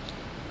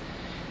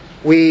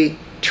 We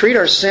treat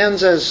our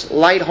sins as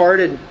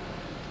lighthearted.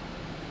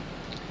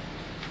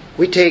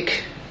 We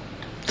take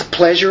the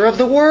pleasure of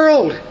the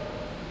world.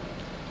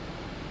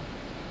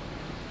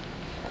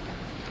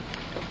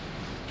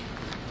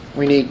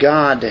 We need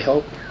God to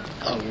help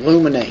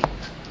illuminate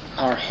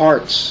our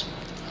hearts,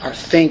 our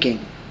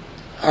thinking,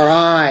 our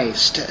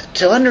eyes,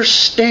 to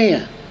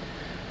understand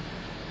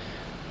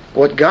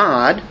what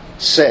God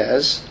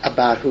says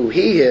about who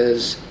He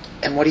is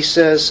and what He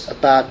says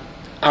about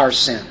our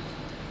sin.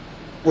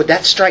 Would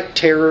that strike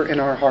terror in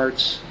our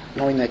hearts,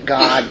 knowing that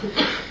God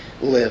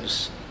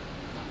lives?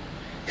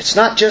 It's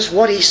not just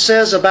what He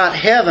says about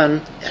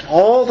heaven and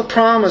all the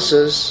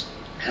promises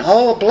and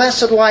all a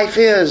blessed life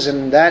is,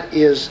 and that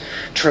is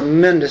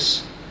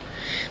tremendous.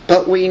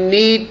 But we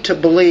need to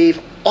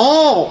believe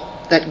all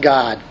that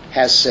God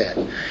has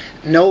said.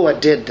 Noah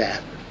did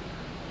that.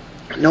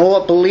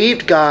 Noah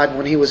believed God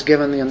when he was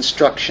given the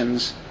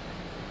instructions.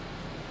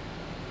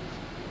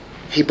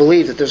 He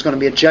believed that there's going to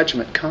be a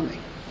judgment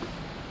coming.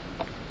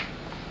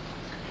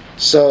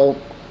 So,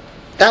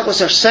 that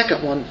was our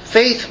second one.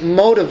 Faith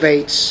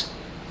motivates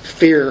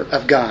fear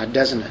of God,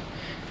 doesn't it?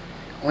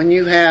 When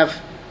you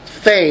have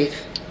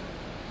faith,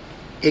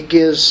 it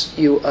gives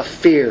you a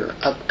fear,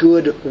 a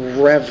good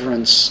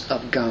reverence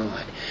of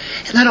God.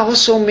 And that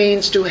also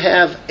means to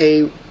have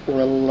a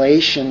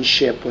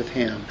relationship with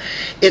Him.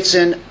 It's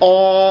an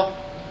awe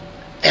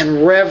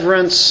and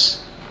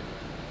reverence,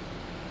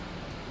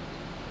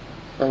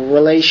 a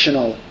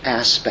relational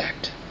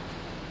aspect.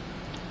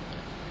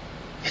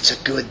 It's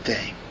a good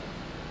thing.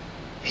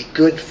 A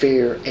good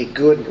fear, a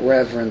good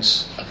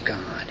reverence of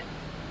God.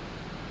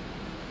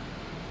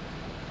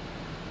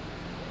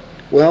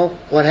 Well,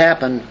 what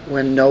happened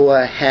when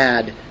Noah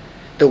had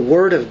the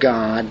Word of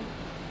God,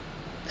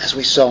 as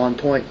we saw in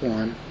point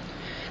 1,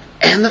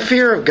 and the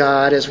fear of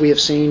God, as we have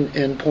seen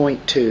in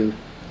point 2?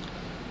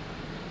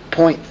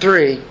 Point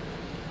 3,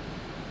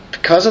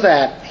 because of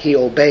that, he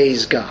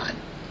obeys God.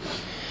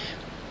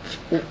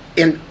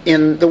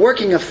 In the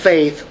working of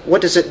faith,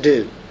 what does it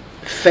do?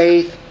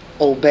 Faith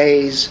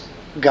obeys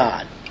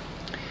God.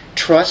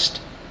 Trust,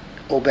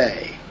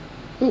 obey.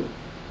 Ooh.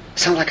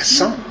 Sounds like a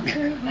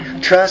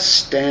song.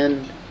 Trust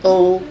and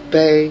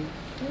obey,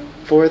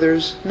 for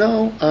there's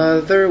no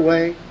other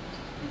way.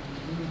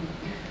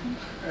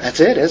 That's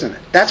it, isn't it?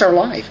 That's our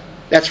life.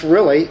 That's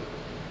really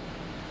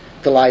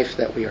the life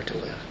that we are to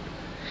live.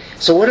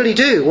 So what did he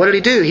do? What did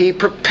he do? He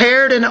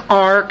prepared an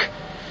ark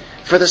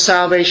for the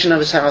salvation of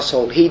his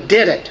household. He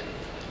did it.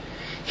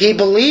 He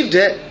believed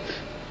it.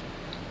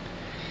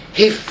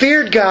 He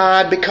feared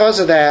God because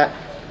of that.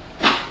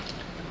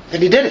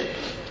 And he did it.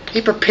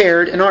 He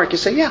prepared an ark. You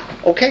say, yeah,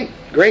 okay,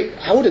 great.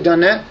 I would have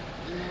done that.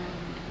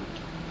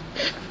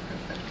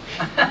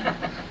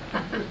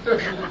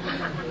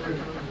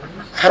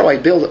 How do I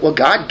build it? Well,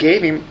 God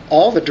gave him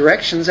all the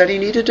directions that he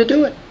needed to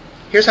do it.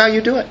 Here's how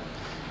you do it.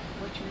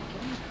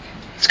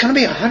 It's going to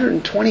be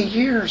 120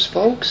 years,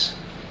 folks.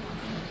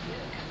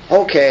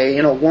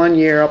 Okay, 1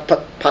 year,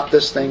 I'll pop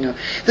this thing up.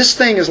 This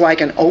thing is like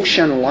an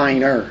ocean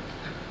liner.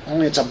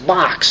 Only it's a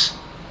box.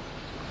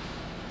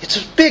 It's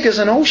as big as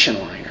an ocean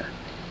liner.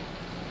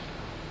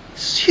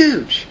 It's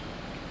huge.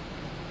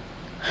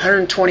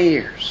 120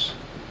 years.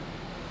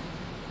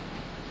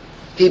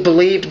 He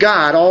believed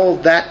God all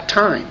that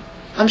time.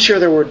 I'm sure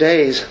there were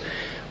days,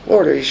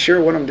 Lord, are you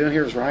sure what I'm doing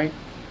here is right?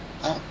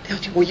 Oh,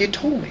 well, you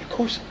told me. Of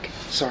course. Okay,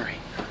 sorry.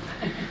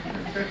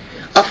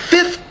 A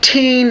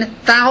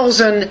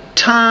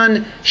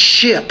 15,000-ton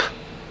ship.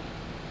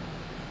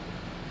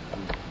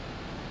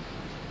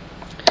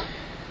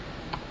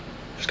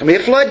 There's going to be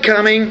a flood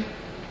coming.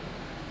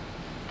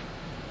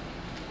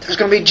 There's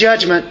going to be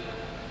judgment.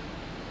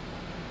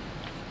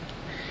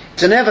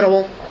 It's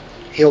inevitable.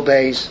 He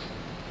obeys.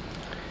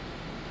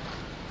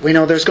 We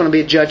know there's going to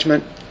be a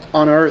judgment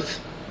on earth.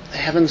 The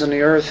heavens and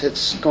the earth,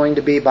 it's going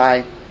to be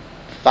by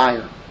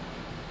fire.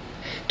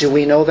 Do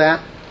we know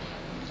that?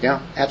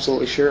 Yeah,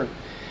 absolutely sure.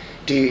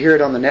 Do you hear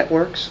it on the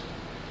networks?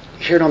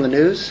 You hear it on the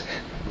news?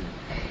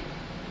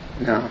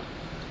 No.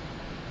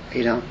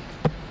 You don't.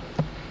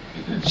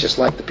 It's just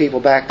like the people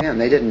back then.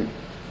 They didn't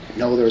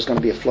know there was going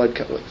to be a flood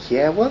coming.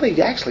 Yeah, well,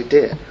 they actually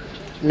did.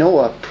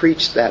 Noah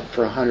preached that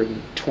for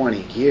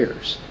 120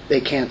 years.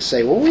 They can't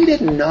say, well, we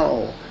didn't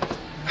know.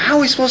 How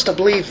are we supposed to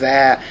believe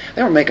that?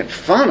 They were making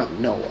fun of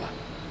Noah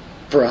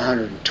for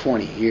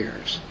 120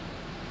 years.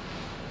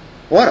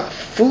 What a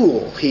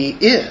fool he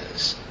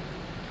is.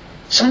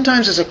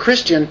 Sometimes as a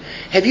Christian,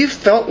 have you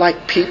felt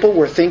like people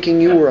were thinking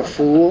you were a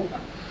fool?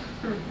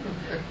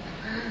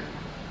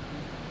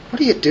 What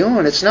are you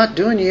doing? It's not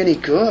doing you any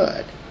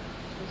good.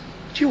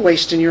 You're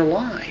wasting your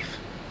life.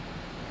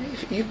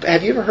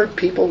 Have you ever heard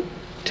people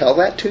tell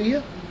that to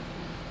you?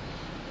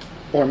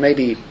 Or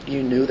maybe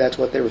you knew that's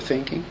what they were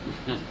thinking?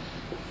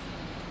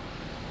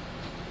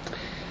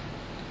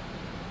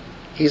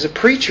 He's a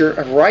preacher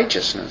of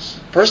righteousness.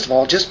 First of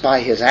all, just by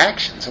his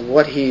actions of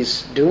what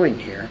he's doing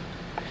here.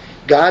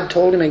 God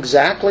told him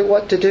exactly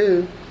what to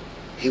do.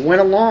 He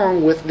went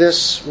along with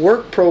this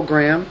work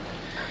program.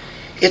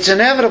 It's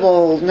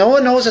inevitable. No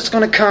one knows it's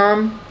going to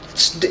come.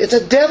 It's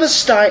a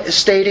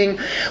devastating,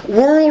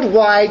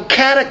 worldwide,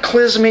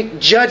 cataclysmic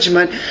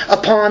judgment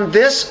upon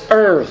this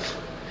earth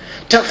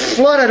to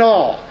flood it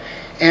all.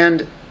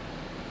 And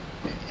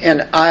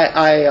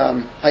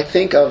I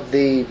think of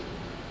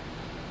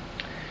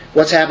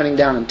what's happening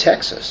down in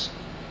Texas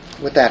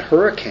with that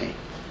hurricane.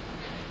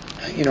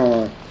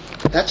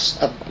 That's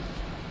a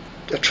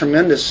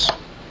tremendous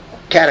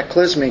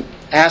cataclysmic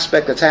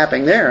aspect that's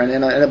happening there, and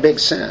in a big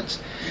sense.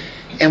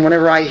 And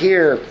whenever I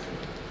hear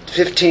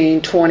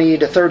 15, 20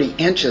 to 30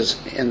 inches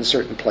in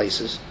certain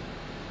places,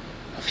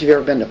 if you've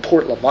ever been to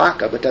Port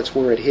Lavaca, but that's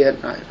where it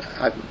hit.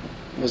 I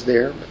was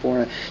there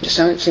before. It just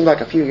seemed like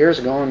a few years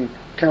ago, and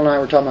Carol and I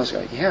were talking about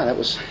it. Yeah, that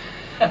was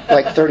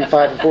like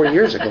 35 or 40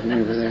 years ago when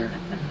we were there.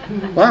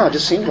 Wow, it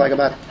just seemed like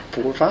about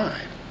 4 or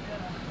 5.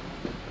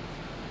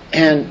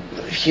 And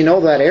if you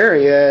know that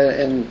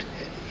area and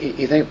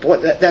you think, boy,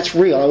 that's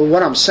real.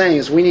 What I'm saying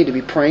is we need to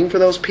be praying for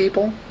those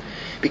people,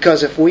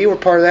 because if we were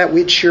part of that,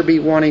 we'd sure be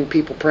wanting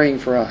people praying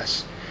for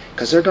us,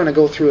 because they're going to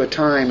go through a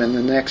time in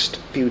the next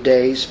few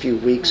days, few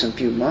weeks, and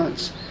few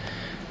months.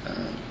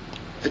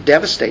 They're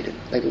devastated.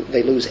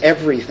 They lose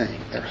everything,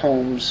 their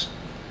homes,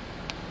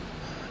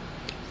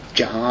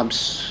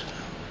 jobs.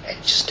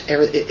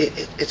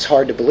 It's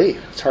hard to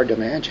believe. It's hard to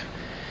imagine.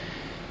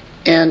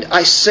 And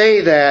I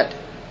say that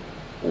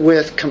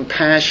with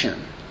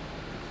compassion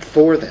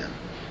for them.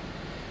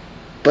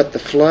 But the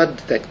flood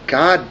that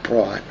God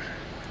brought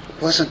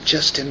wasn't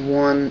just in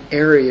one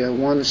area,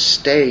 one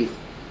state.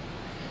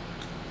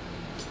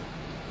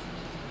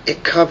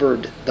 It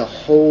covered the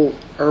whole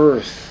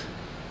earth.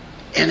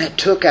 And it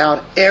took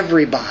out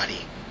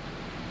everybody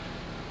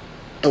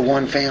but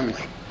one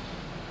family.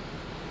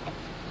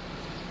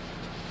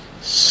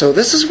 So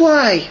this is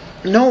why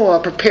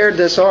Noah prepared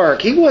this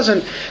ark. He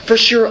wasn't for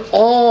sure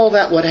all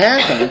that would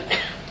happen,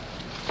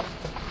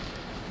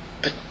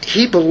 but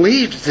he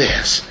believed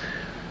this.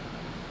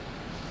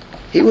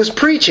 He was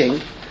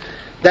preaching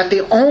that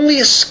the only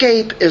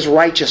escape is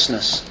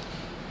righteousness.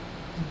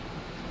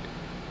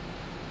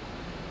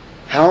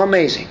 How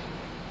amazing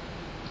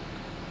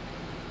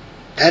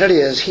that it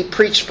is. He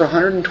preached for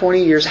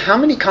 120 years. How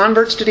many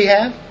converts did he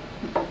have?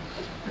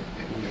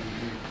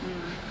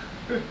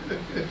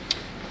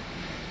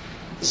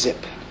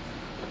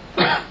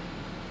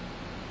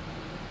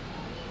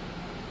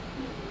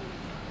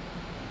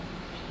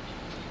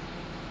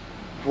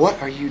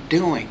 What are you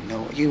doing,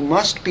 Noah? You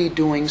must be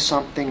doing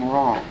something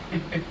wrong.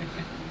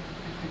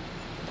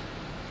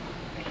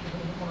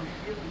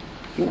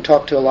 You can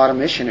talk to a lot of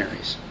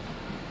missionaries.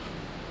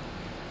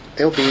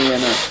 They'll be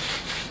in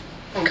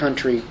a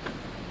country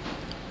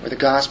where the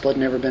gospel had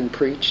never been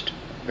preached,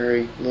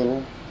 very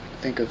little.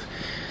 Think of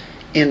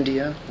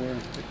India, where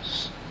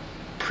it's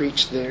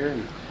preached there,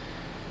 and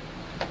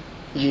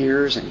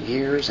years and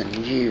years and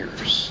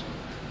years.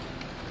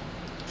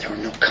 There were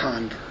no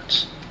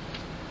converts.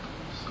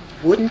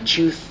 Wouldn't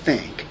you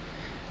think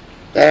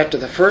that after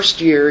the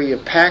first year you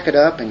pack it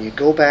up and you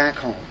go back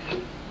home?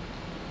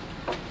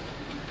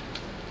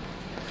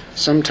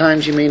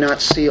 Sometimes you may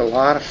not see a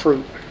lot of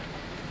fruit,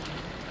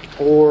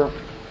 or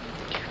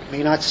you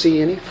may not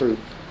see any fruit.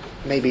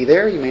 It may be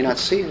there, you may not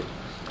see it.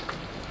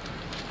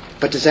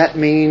 But does that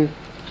mean,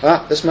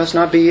 this must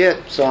not be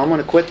it, so I'm going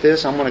to quit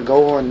this, I'm going to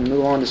go and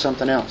move on to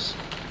something else?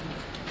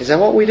 Is that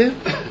what we do?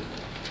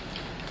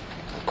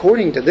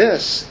 According to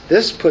this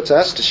puts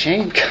us to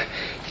shame.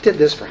 He did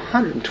this for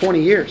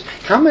 120 years.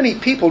 How many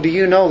people do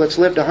you know that's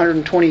lived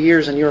 120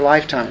 years in your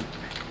lifetime?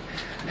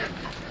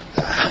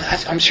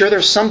 I'm sure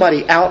there's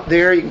somebody out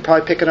there, you can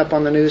probably pick it up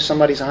on the news,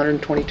 somebody's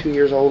 122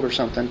 years old or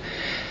something.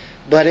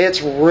 But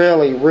it's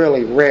really,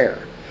 really rare.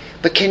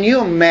 But can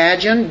you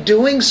imagine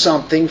doing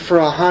something for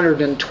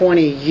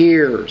 120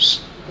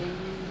 years?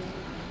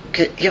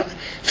 Okay,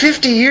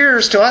 50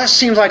 years to us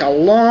seems like a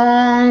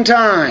long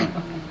time.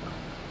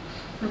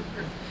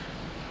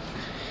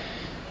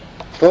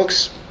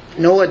 Folks,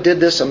 Noah did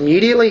this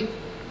immediately,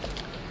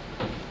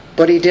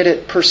 but he did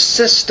it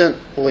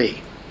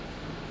persistently.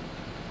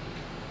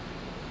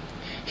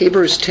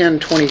 Hebrews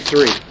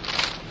 10:23.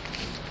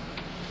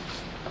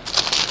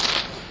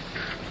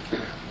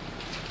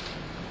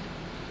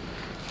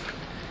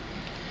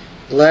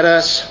 Let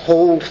us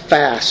hold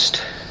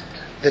fast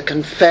the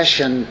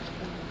confession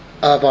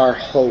of our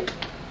hope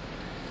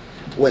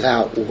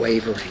without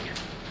wavering.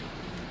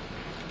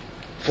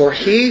 For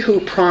he who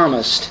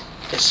promised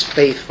is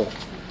faithful.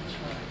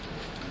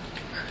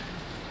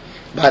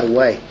 By the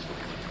way,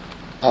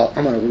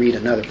 I'm going to read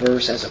another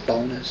verse as a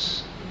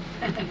bonus.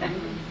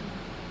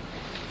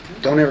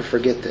 Don't ever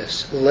forget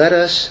this. Let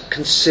us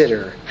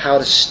consider how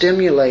to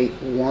stimulate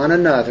one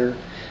another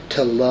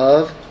to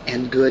love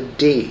and good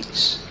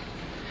deeds,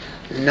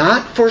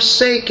 not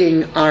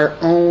forsaking our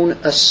own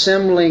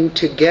assembling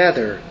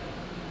together,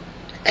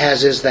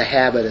 as is the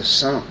habit of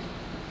some,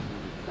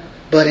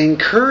 but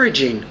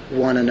encouraging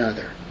one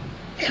another.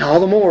 And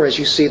all the more as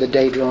you see the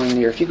day drawing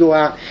near. If you go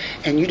out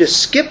and you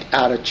just skip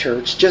out of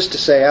church just to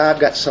say, I've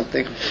got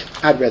something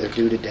I'd rather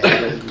do today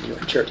rather than do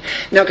at church.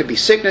 Now, it could be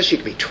sickness, you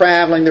could be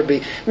traveling, there'd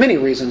be many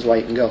reasons why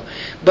you can go.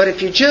 But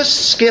if you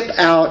just skip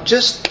out,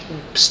 just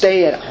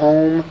stay at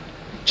home,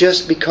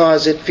 just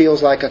because it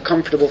feels like a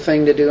comfortable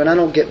thing to do, and I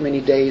don't get many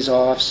days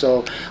off,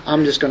 so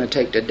I'm just going to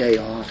take the day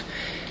off.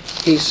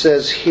 He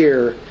says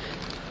here,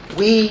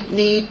 we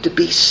need to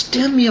be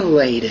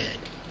stimulated.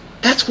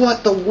 That's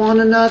what the one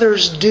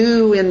another's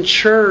do in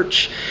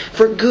church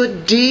for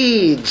good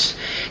deeds.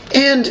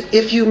 And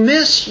if you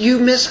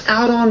miss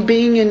out on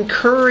being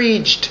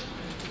encouraged.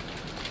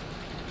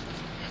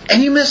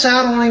 And you miss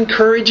out on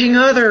encouraging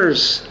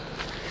others.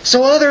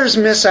 So others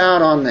miss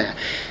out on that.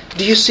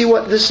 Do you see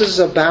what this is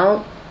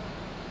about?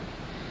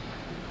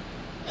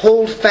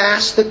 Hold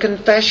fast the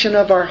confession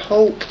of our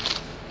hope.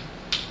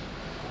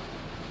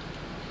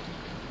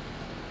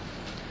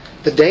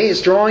 The day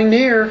is drawing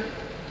near.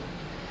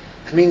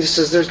 It means it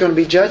says there's going to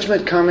be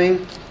judgment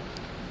coming.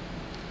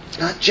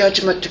 Not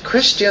judgment to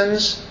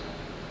Christians,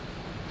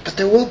 but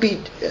there will be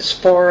as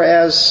far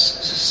as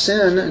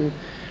sin and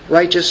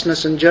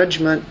righteousness and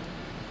judgment.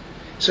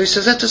 So he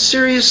says that's a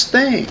serious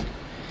thing,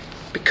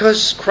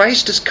 because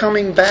Christ is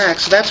coming back.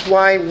 So that's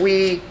why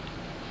we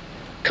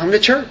come to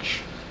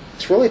church.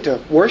 It's really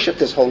to worship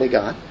this holy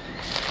God.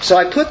 So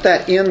I put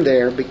that in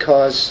there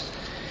because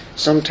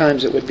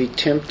sometimes it would be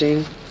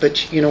tempting.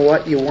 But you know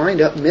what? You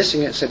wind up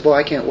missing it and say, boy,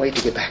 I can't wait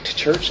to get back to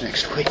church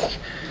next week.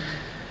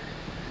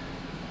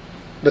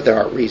 But there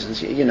are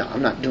reasons. You know,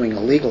 I'm not doing a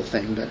legal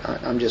thing, but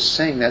I'm just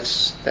saying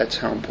that's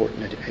how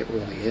important it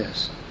really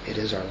is. It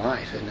is our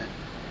life, isn't it?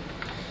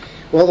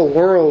 Well, the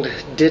world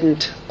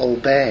didn't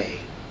obey.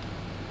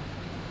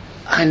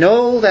 I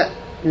know that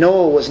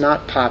Noah was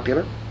not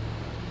popular.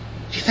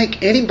 Do you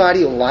think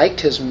anybody liked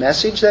his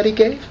message that he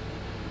gave?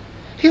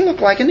 He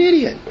looked like an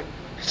idiot.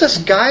 It's this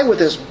guy with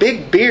this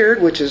big beard,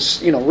 which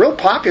is, real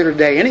popular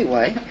today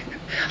anyway.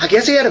 I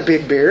guess he had a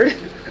big beard.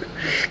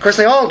 Of course,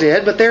 they all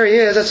did, but there he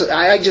is.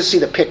 I just see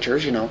the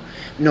pictures, Noah.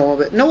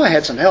 But Noah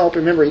had some help.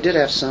 Remember, he did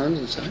have sons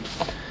and such.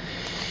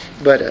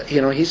 But,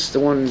 he's the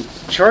one in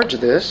charge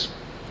of this.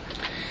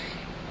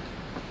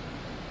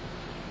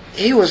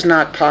 He was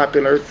not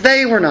popular.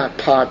 They were not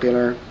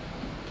popular.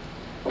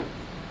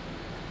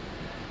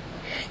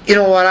 You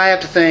know what? I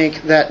have to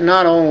think that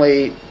not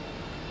only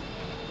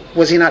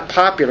was he not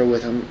popular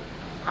with them,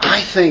 I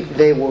think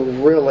they were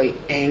really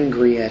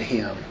angry at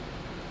him.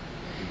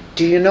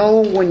 do you know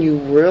when you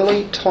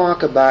really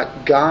talk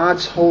about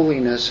God's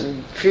holiness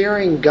and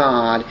fearing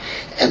God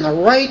and the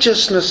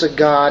righteousness of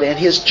God and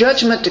His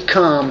judgment to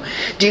come,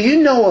 do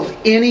you know of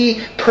any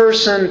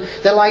person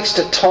that likes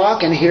to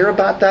talk and hear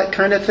about that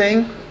kind of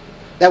thing?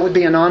 That would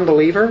be a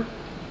non-believer?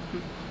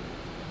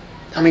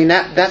 I mean,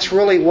 that's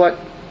really what...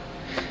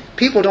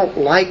 People don't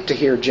like to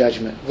hear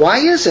judgment. Why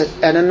is it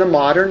that in the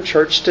modern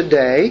church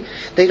today,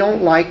 they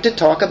don't like to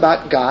talk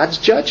about God's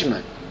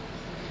judgment?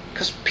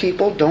 Because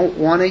people don't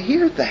want to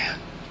hear that.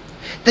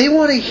 They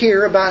want to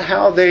hear about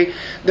how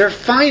their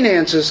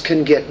finances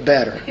can get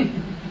better.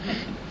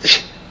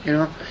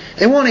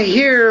 They want to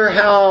hear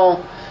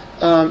how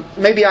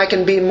maybe I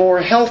can be more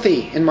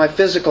healthy in my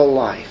physical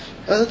life.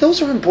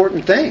 Those are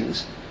important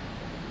things.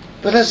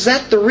 But is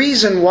that the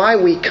reason why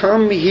we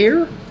come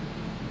here?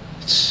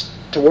 It's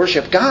to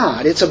worship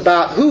God. It's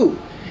about who?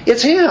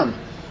 It's Him.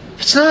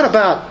 It's not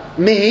about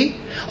me.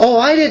 Oh,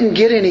 I didn't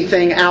get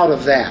anything out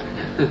of that.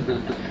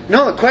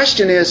 No, the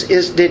question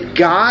is did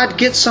God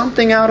get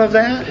something out of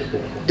that?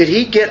 Did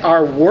He get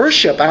our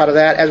worship out of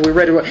that as we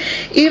read it?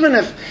 Even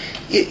if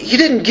you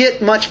didn't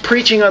get much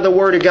preaching of the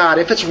Word of God,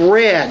 if it's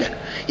read,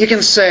 you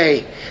can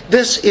say,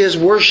 this is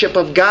worship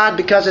of God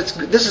because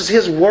this is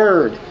His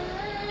Word.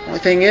 The only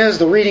thing is,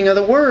 the reading of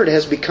the Word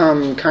has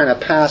become kind of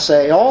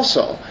passé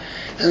also.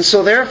 And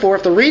so therefore,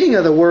 if the reading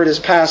of the Word is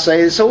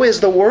passé, so is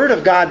the Word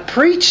of God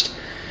preached.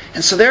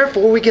 And so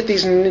therefore, we get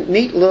these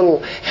neat little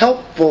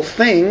helpful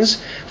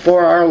things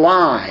for our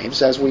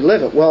lives as we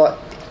live it. Well,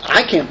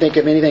 I can't think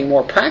of anything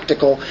more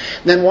practical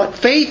than what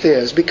faith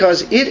is,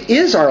 because it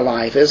is our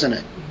life, isn't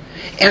it?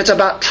 And it's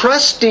about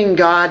trusting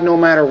God no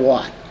matter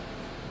what.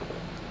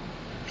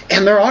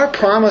 And there are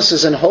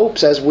promises and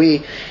hopes as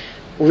we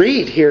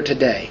read here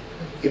today.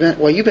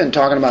 You've been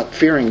talking about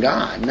fearing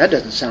God, and that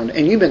doesn't sound...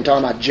 And you've been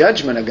talking about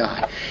judgment of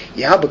God.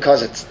 Yeah,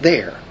 because it's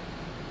there.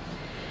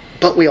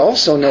 But we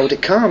also know to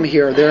come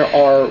here there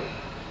are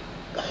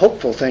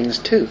hopeful things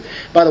too.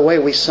 By the way,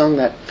 we sung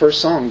that first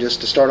song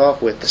just to start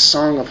off with, the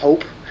Song of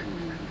Hope.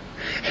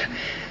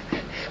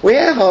 We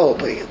have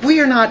hope. We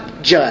are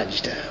not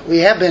judged. We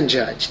have been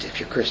judged if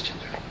you're Christians.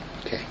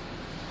 Okay.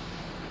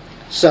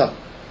 So,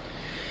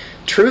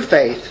 true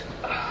faith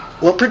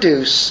will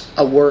produce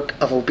a work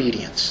of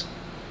obedience.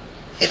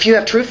 If you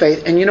have true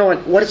faith, and you know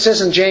what it says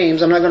in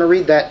James, I'm not going to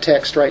read that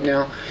text right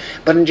now,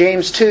 but in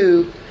James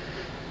 2,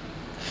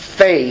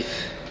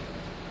 faith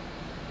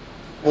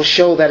will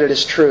show that it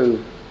is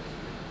true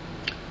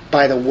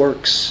by the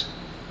works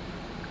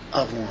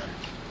of one.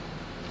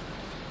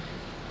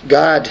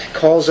 God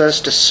calls us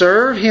to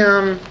serve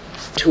Him,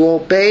 to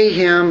obey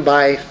Him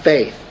by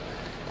faith.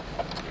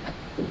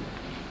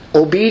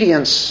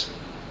 Obedience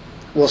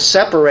will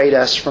separate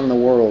us from the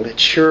world. It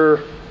sure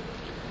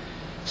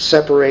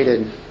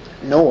separated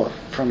Noah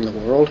from the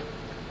world.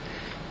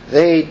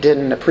 They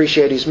didn't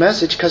appreciate his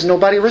message because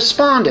nobody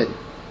responded.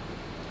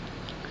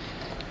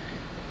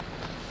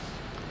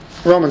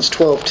 Romans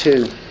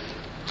 12:2.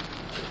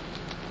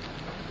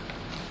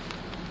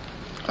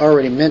 I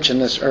already mentioned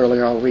this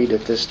earlier. I'll read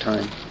it this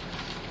time.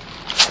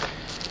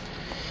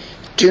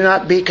 Do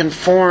not be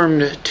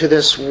conformed to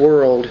this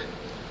world,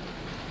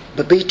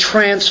 but be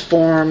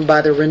transformed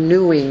by the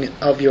renewing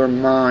of your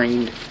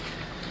mind,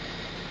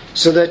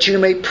 so that you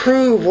may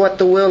prove what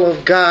the will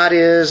of God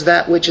is,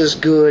 that which is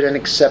good and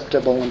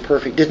acceptable and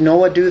perfect. Did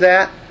Noah do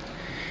that?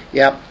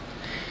 Yep.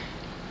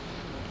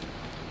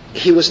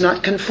 He was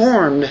not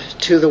conformed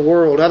to the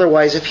world.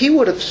 Otherwise, if he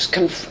would have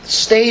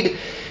stayed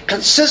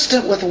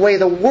consistent with the way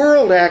the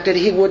world acted,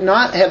 he would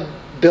not have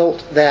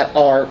built that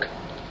ark.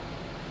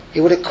 He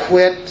would have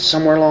quit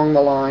somewhere along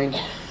the line.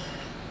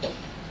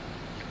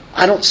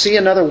 I don't see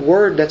another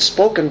word that's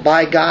spoken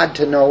by God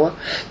to Noah.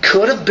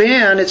 Could have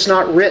been, it's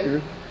not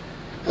written.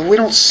 But we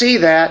don't see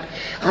that.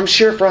 I'm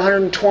sure for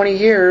 120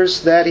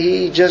 years that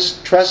he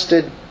just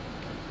trusted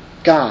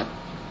God.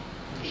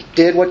 He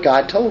did what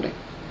God told him.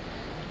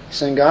 He's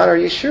saying, God, are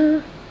you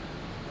sure?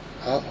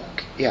 Oh,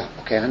 okay. Yeah,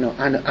 okay, I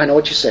know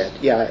what you said.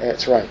 Yeah,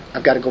 that's right.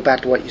 I've got to go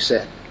back to what you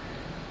said.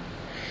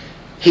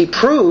 He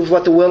proved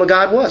what the will of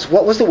God was.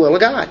 What was the will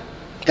of God?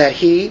 That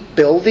he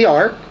build the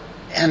ark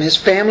and his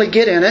family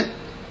get in it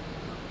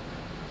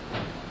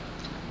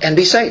and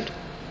be saved.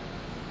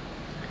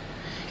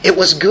 It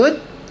was good.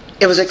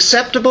 It was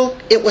acceptable.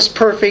 It was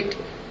perfect.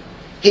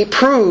 He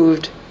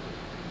proved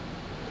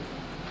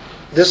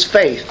this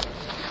faith.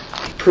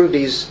 He proved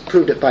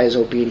it by his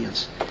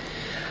obedience.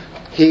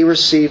 He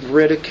received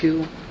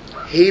ridicule.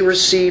 He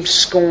received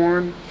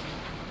scorn.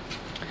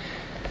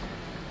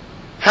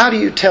 How do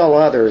you tell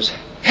others,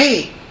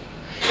 hey,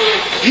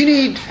 you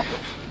need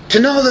to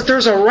know that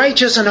there's a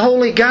righteous and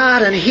holy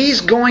God and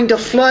He's going to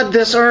flood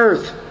this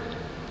earth.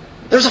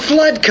 There's a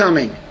flood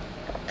coming.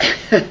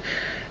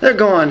 They're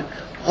going,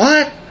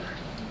 what?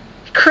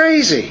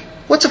 Crazy.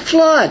 What's a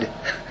flood?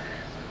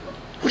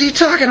 What are you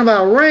talking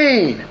about?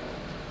 Rain.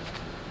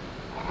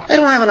 They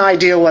don't have an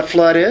idea what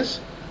flood is.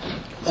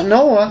 Well,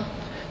 Noah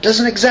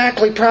doesn't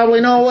exactly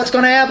probably know what's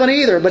going to happen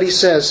either, but he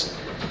says,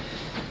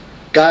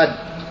 God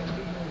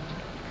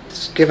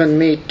has given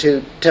me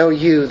to tell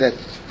you that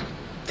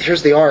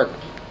here's the ark.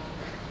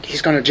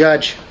 He's going to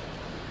judge.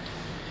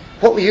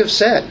 What would you have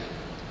said?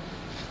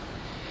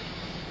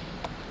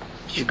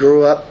 You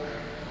grew up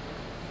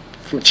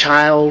from a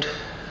child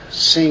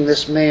seeing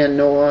this man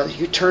Noah.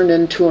 You turned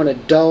into an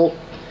adult.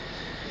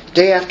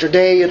 Day after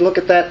day you'd look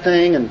at that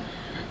thing and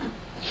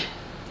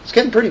it's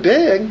getting pretty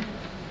big.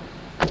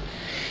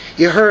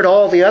 You heard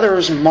all the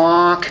others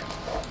mock.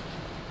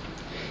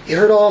 You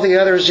heard all the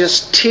others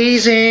just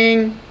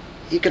teasing.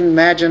 You can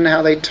imagine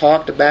how they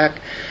talked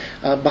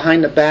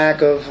behind the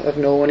back of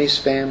Noah and his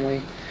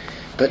family.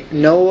 But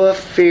Noah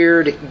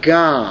feared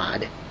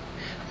God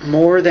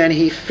more than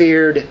he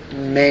feared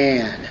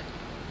man.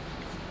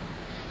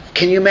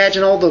 Can you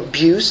imagine all the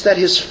abuse that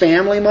his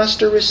family must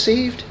have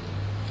received?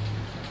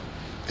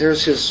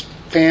 There's his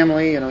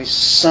family, his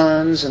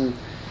sons, and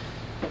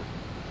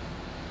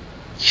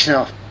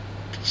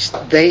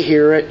they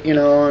hear it,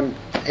 and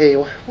hey,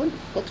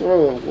 what's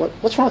wrong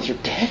with your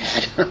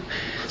dad?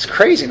 It's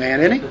crazy,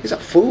 man, isn't he? He's a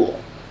fool.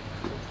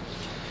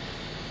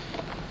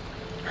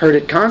 Heard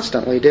it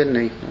constantly, didn't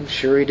he? I'm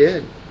sure he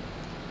did.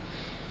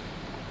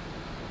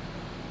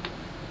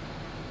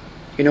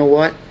 You know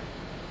what?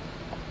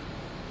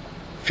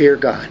 Fear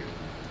God,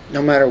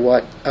 no matter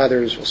what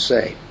others will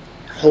say.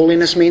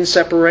 Holiness means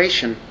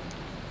separation.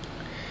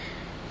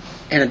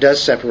 And it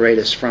does separate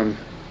us from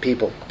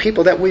people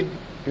that we'd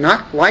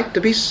not like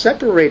to be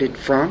separated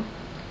from.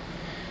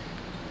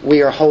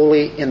 We are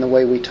holy in the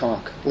way we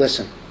talk.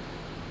 Listen,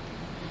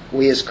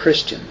 we as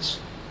Christians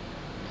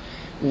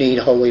need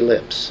holy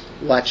lips.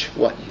 Watch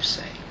what you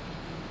say.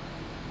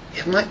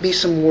 It might be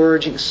some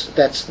words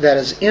that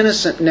is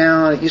innocent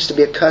now. It used to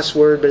be a cuss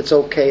word, but it's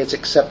okay. It's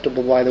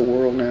acceptable by the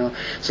world now.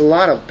 It's a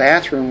lot of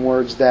bathroom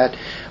words that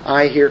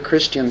I hear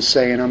Christians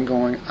say, and I'm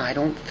going, I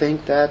don't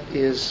think that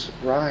is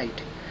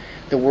right.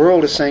 The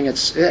world is saying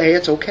it's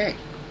okay.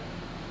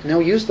 And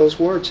they'll use those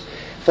words.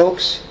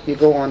 Folks, you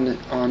go on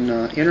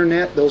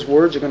internet, those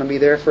words are going to be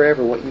there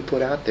forever, what you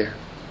put out there.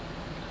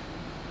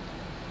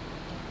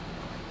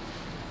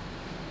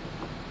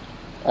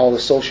 All the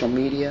social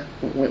media.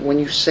 When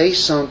you say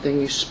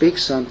something, you speak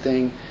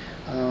something,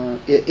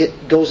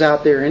 it goes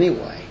out there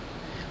anyway.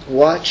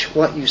 Watch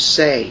what you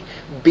say.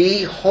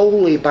 Be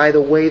holy by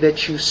the way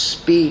that you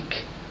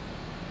speak.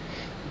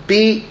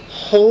 Be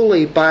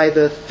holy by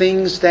the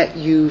things that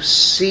you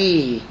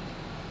see.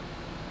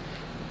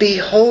 Be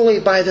holy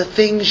by the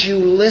things you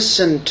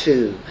listen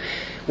to.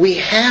 We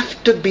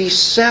have to be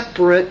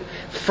separate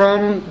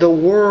from the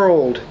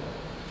world.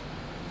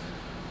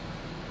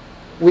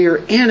 We are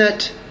in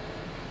it,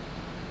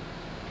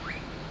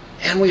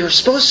 and we are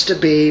supposed to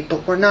be,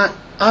 but we're not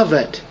of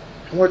it.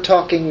 And we're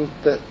talking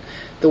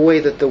the way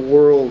that the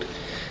world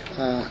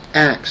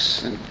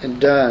acts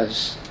and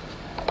does.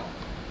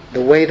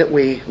 The way that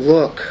we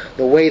look,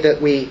 the way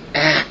that we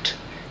act.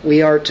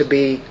 We are to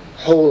be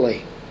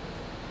holy.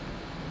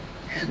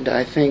 And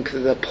I think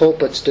the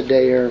pulpits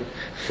today are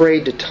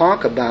afraid to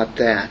talk about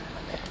that.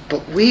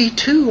 But we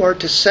too are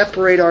to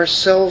separate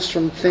ourselves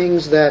from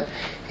things that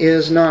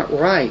is not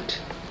right.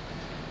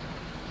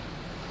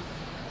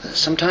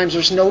 Sometimes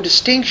there's no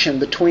distinction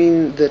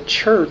between the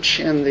church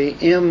and the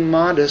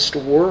immodest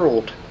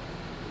world.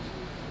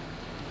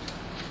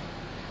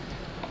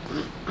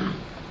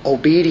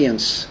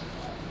 Obedience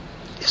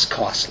is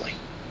costly.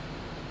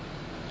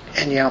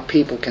 And now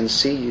people can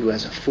see you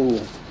as a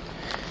fool.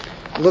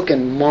 Look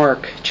in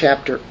Mark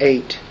chapter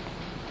 8,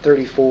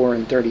 34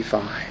 and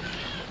 35.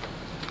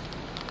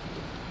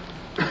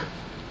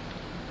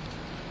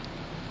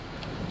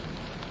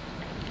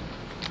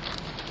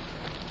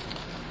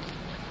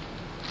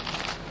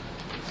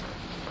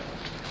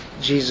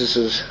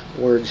 Jesus'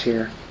 words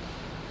here.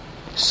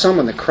 Some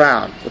in the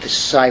crowd with his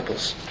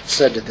disciples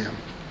said to them,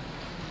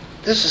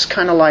 this is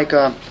kind of like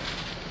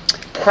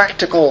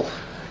practical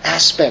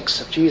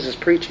aspects of Jesus'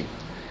 preaching.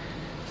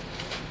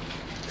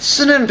 This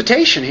is an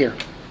invitation here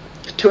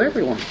to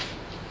everyone.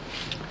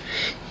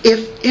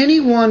 If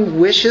anyone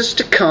wishes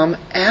to come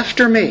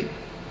after me,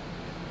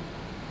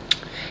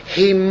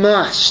 he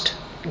must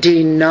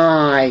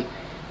deny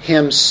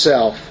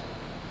himself.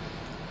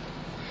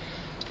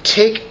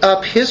 Take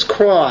up his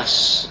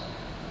cross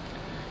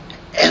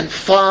and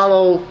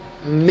follow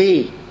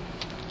me.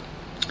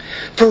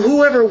 For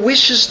whoever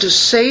wishes to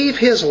save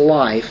his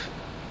life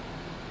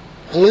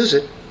will lose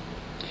it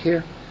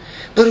here.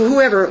 But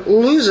whoever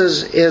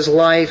loses his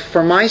life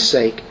for my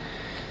sake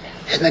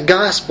and the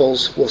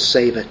gospel's will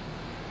save it.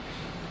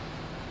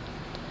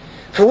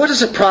 For what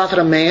does it profit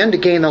a man to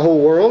gain the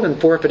whole world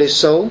and forfeit his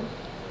soul?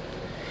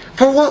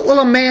 For what will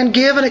a man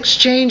give in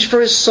exchange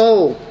for his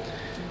soul?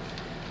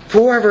 For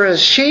whoever is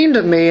ashamed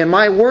of me and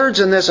my words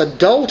in this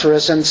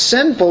adulterous and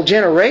sinful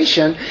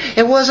generation,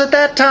 it was at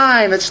that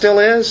time, it still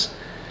is.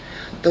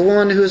 The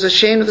one who is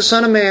ashamed of the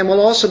Son of Man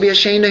will also be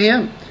ashamed of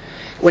him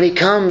when he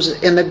comes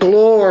in the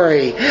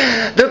glory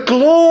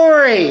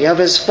of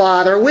his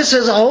Father with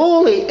his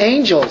holy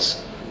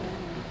angels.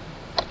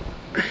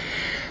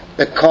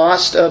 The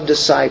cost of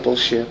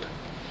discipleship.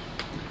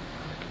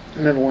 I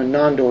remember when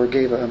Nandor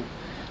gave a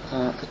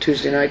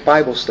Tuesday night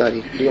Bible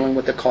study dealing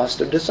with the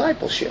cost of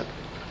discipleship.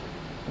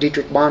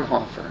 Dietrich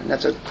Bonhoeffer. And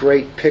that's a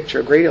great picture,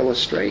 a great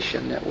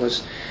illustration that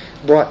was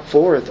brought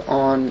forth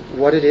on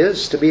what it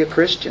is to be a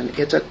Christian.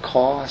 It's a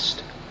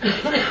cost.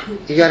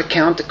 You got to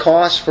count the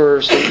cost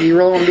first. If you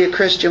really want to be a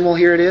Christian, well,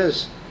 here it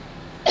is.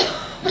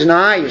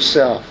 Deny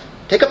yourself.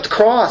 Take up the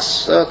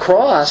cross.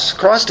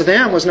 Cross to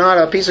them was not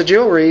a piece of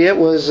jewelry. It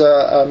was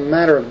a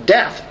matter of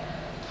death.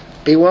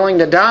 Be willing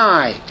to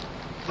die.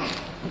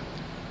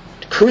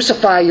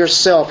 Crucify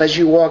yourself as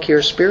you walk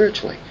here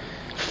spiritually.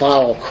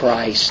 Follow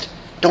Christ.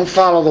 Don't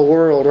follow the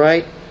world,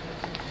 right?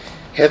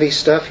 Heavy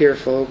stuff here,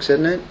 folks,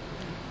 isn't it?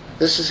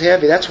 This is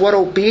heavy. That's what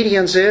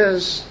obedience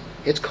is.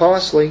 It's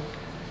costly.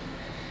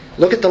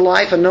 Look at the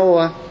life of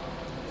Noah.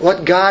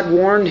 What God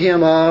warned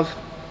him of.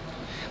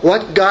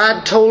 What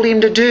God told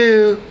him to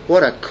do.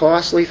 What a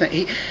costly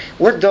thing.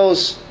 Where'd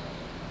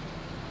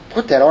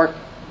that ark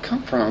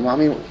come from? I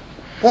mean,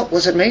 what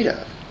was it made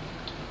of?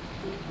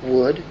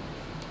 Wood.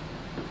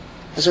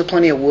 Was there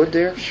plenty of wood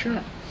there?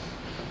 Sure.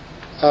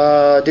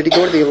 Did he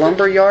go to the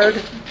lumber yard?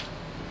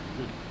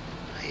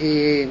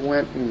 He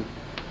went and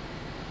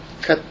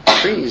cut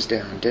trees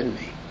down, didn't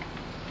he?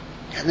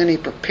 And then he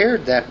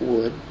prepared that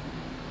wood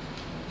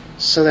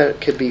so that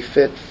it could be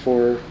fit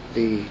for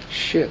the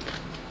ship.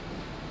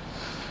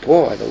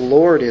 Boy, the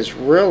Lord is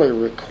really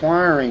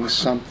requiring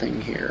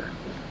something here.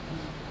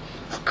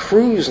 A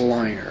cruise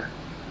liner.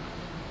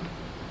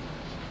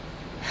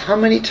 How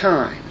many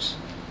times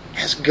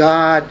has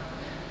God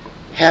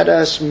had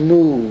us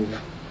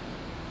move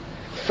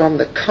from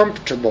the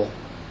comfortable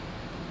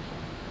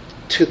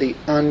to the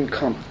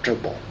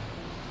uncomfortable?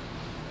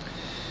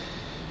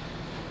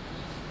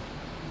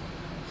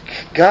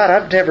 God,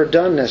 I've never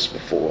done this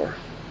before.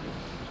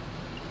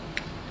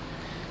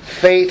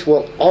 Faith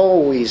will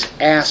always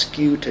ask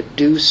you to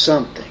do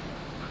something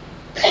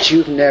that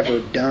you've never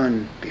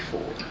done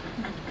before.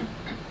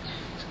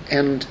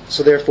 And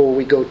so therefore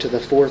we go to the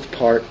fourth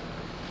part,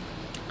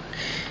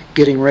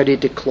 getting ready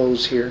to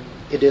close here.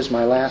 It is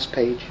my last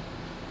page.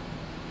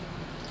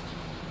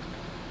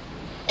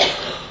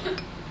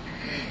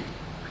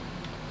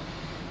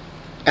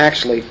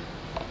 Actually,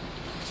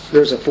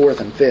 there's a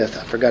fourth and fifth.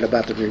 I forgot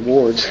about the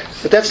rewards.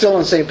 But that's still on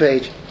the same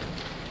page.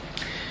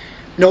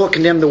 Noah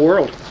condemned the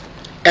world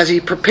as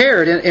he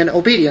prepared in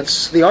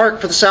obedience the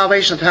ark for the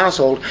salvation of the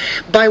household,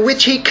 by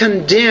which he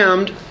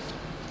condemned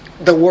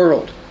the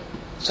world.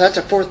 So that's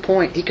a fourth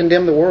point. He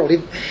condemned the world.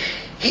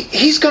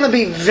 He's going to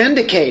be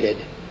vindicated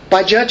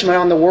by judgment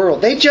on the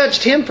world. They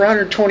judged him for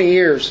 120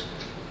 years.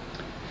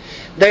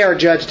 They are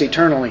judged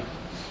eternally.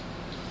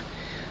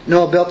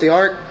 Noah built the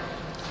ark.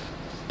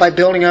 By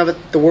building of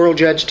it, the world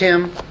judged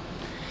him.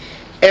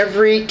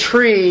 Every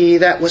tree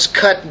that was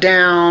cut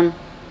down,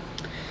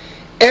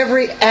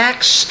 every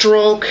axe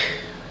stroke,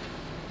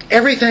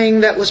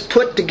 everything that was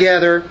put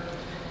together,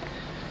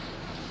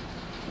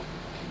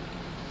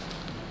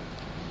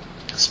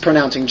 it's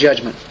pronouncing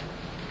judgment.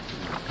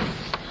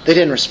 They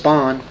didn't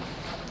respond.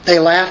 They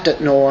laughed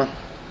at Noah.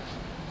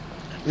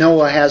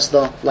 Noah has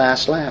the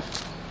last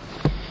laugh.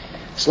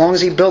 As long as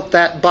he built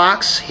that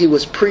box, he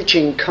was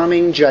preaching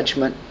coming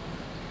judgment.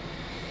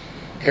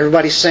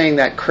 Everybody's saying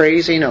that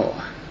crazy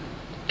Noah.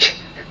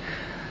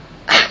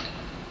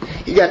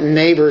 You got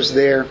neighbors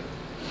there,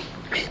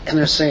 and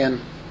they're saying,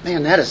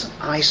 man, that is an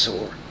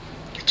eyesore.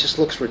 It just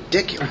looks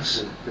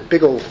ridiculous.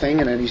 Big old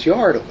thing in his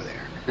yard over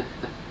there.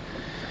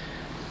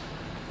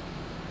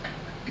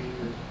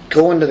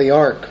 Go into the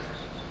ark.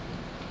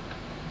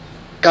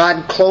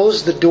 God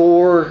closed the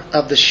door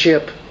of the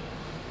ship.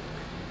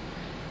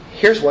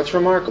 Here's what's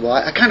remarkable.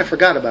 I kind of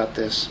forgot about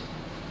this.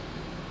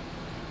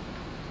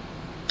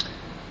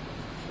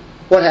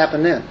 What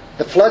happened then?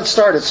 The flood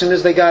started as soon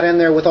as they got in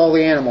there with all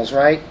the animals,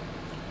 right?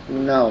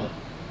 No.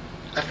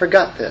 I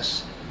forgot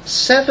this.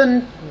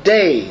 7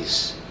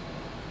 days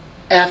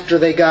after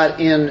they got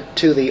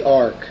into the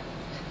ark,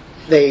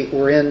 they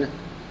were in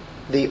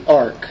the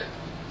ark.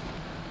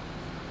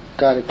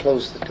 God had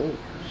closed the doors.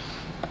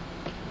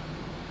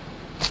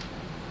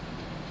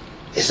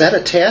 Is that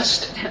a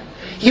test?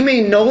 You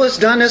mean Noah's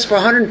done this for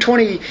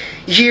 120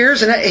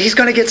 years and he's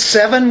going to get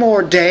 7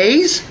 more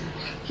days?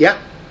 Yeah.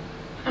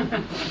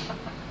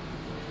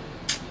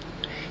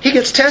 He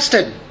gets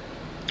tested.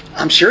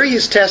 I'm sure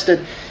he's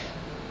tested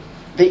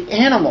the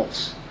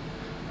animals.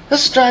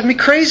 This is driving me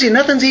crazy.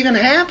 Nothing's even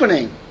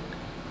happening.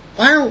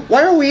 Why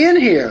are we in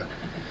here?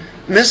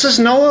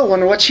 Mrs. Noah, I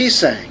wonder what she's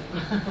saying.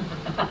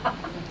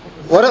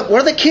 What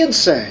are the kids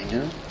saying? You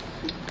know?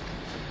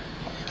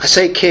 I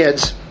say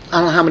kids. I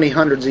don't know how many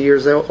hundreds of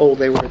years old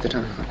they were at the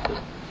time.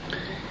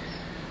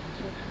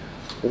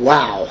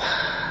 Wow.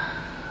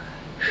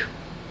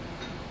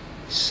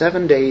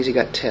 7 days he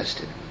got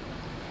tested.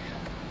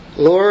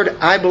 Lord,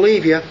 I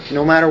believe you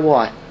no matter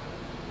what.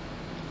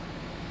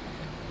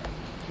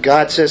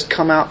 God says,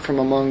 come out from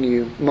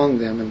among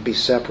them and be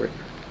separate.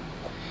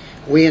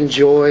 We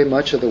enjoy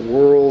much of the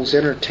world's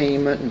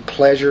entertainment and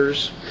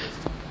pleasures.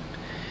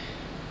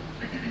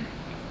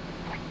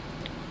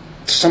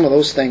 Some of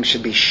those things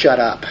should be shut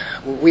up.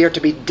 We are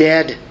to be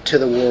dead to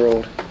the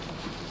world.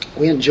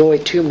 We enjoy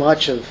too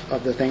much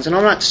of the things. And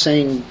I'm not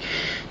saying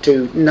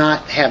to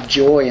not have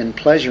joy and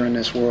pleasure in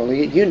this world.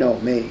 You know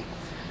me.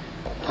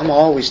 I'm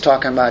always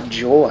talking about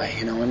joy,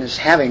 and just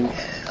having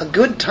a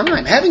good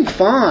time, having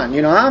fun.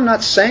 I'm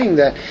not saying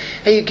that,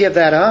 hey, you give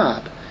that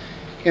up.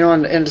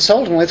 And it's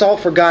ultimately, it's all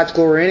for God's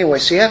glory anyway,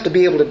 so you have to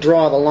be able to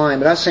draw the line.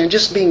 But I was saying,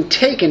 just being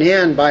taken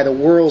in by the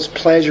world's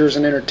pleasures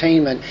and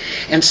entertainment,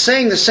 and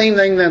saying the same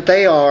thing that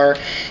they are,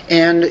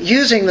 and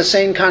using the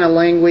same kind of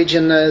language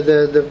and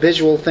the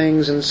visual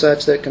things and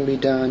such that can be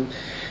done,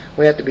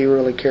 we have to be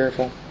really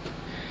careful.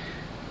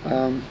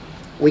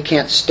 We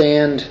can't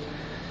stand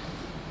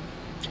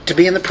to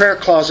be in the prayer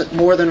closet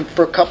more than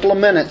for a couple of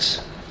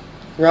minutes,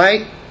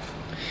 right?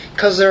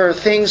 Because there are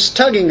things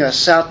tugging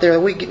us out there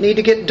that we need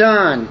to get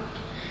done.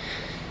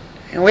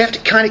 And we have to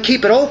kind of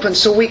keep it open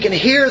so we can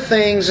hear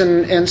things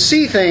and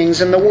see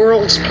things in the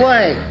world's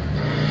play,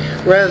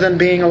 rather than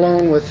being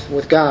alone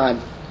with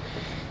God.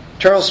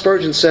 Charles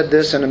Spurgeon said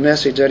this in a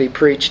message that he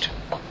preached.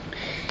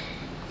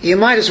 You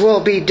might as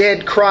well be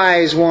dead,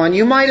 cries one.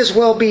 You might as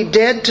well be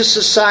dead to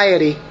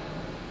society.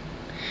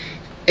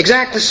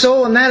 Exactly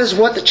so, and that is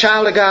what the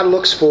child of God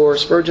looks for.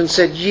 Spurgeon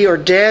said, ye are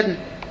dead,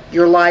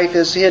 your life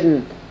is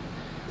hidden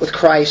with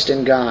Christ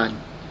in God.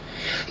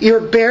 You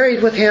are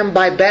buried with Him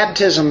by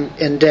baptism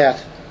in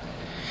death.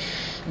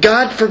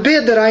 God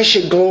forbid that I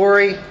should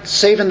glory,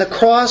 save in the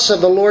cross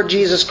of the Lord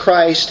Jesus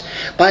Christ,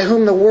 by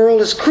whom the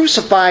world is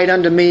crucified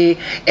unto me,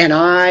 and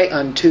I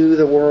unto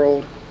the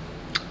world.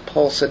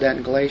 Paul said that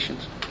in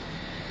Galatians.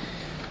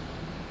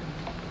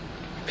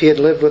 If he had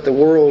lived with the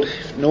world,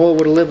 if Noah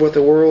would have lived with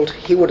the world,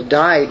 he would have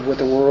died with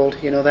the world.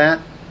 You know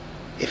that?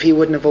 If he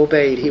wouldn't have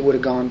obeyed, he would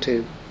have gone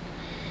too.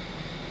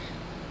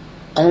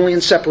 Only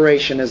in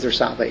separation is there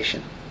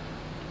salvation.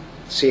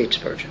 C.H.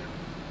 Spurgeon.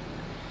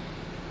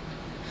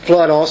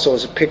 Flood also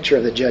is a picture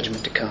of the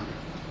judgment to come.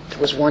 There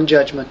was one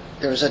judgment.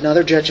 There was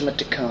another judgment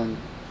to come.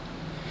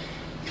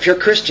 If you're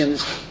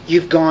Christians,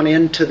 you've gone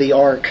into the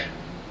ark.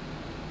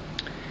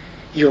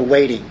 You're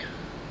waiting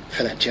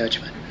for that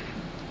judgment.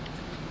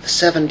 The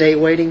 7-day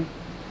waiting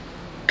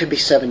could be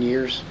 7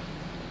 years.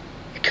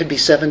 It could be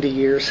 70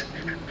 years.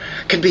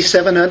 It could be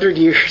 700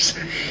 years.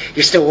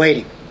 You're still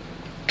waiting.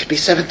 It could be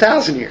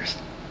 7,000 years.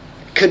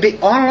 It could be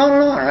on and on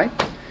and on, right?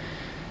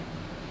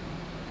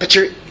 But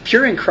if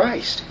you're in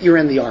Christ, you're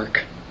in the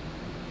ark.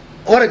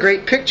 What a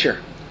great picture.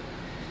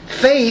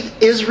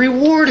 Faith is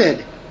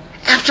rewarded.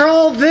 After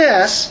all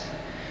this,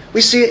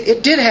 we see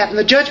it did happen.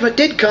 The judgment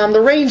did come.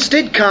 The rains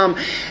did come.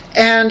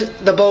 And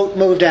the boat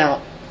moved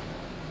out.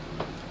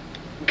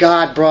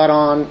 God brought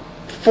on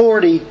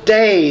 40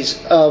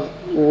 days of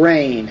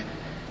rain,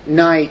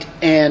 night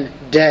and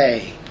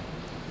day.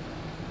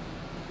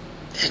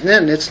 And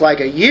then it's like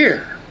a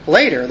year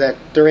later that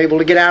they're able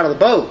to get out of the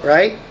boat,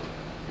 right?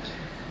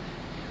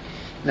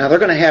 Now they're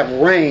going to have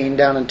rain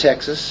down in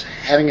Texas,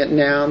 having it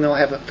now, and they'll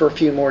have it for a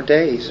few more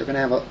days. They're going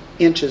to have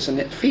inches and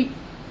feet,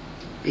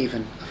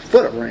 even a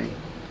foot of rain.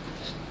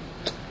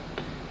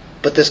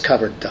 But this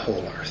covered the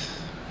whole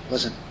earth. It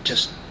wasn't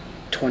just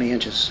 20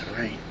 inches of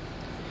rain.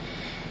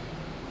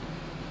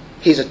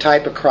 He's a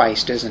type of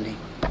Christ, isn't he?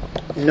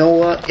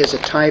 Noah is a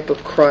type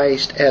of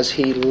Christ as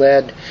he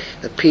led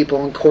the people.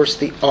 And of course,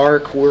 the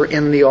ark, we're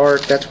in the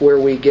ark. That's where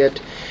we get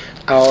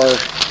our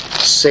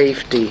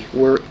safety.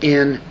 We're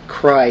in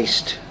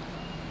Christ.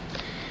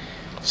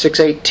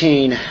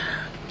 6:18,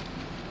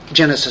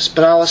 Genesis.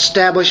 But I'll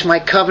establish my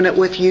covenant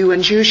with you,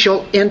 and you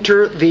shall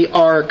enter the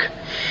ark,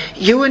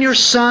 you and your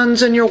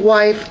sons and your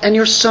wife and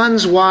your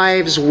sons'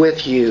 wives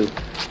with you.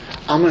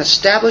 I'm going to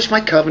establish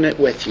my covenant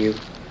with you.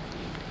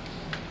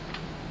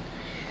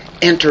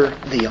 Enter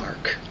the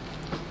ark.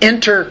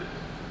 Enter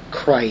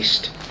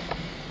Christ.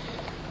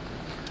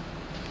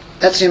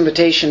 That's the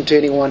invitation to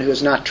anyone who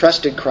has not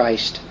trusted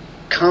Christ.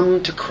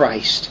 Come to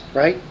Christ,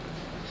 right?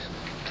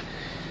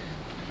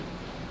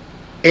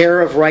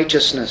 Heir of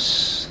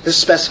righteousness. This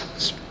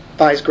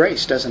specifies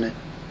grace, doesn't it?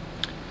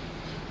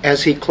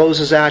 As he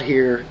closes out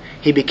here,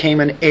 he became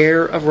an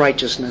heir of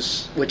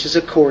righteousness, which is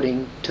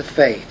according to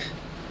faith.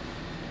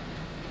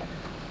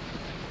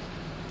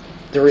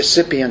 The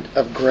recipient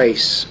of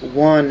grace,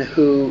 one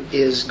who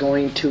is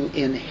going to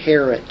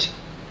inherit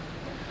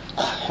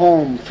a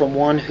home from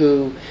one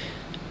who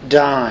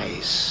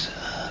dies.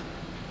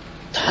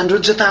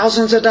 Hundreds of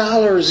thousands of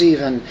dollars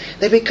even.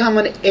 They become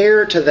an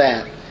heir to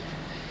that.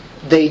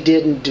 They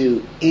didn't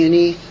do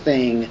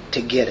anything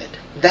to get it.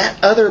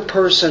 That other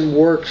person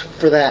worked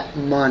for that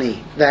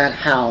money, that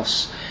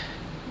house.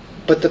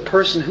 But the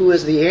person who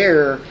is the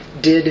heir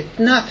did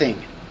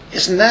nothing.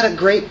 Isn't that a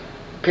great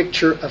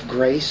picture of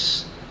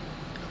grace?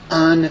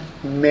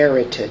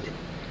 Unmerited.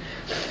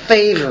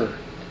 Favor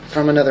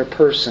from another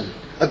person.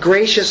 A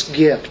gracious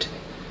gift.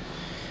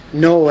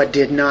 Noah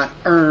did not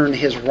earn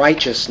his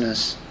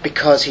righteousness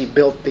because he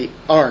built the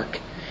ark.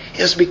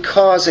 It was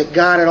because that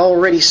God had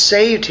already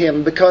saved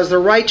him, because the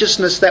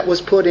righteousness that was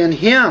put in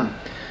him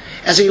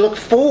as he looked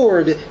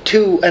forward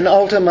to an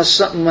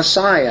ultimate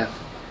Messiah.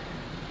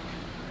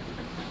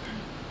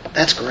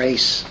 That's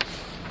grace.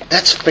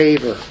 That's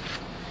favor.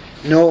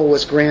 Noah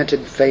was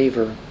granted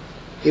favor.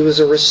 He was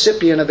a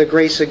recipient of the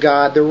grace of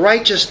God. The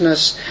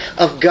righteousness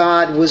of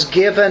God was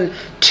given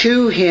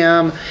to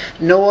him.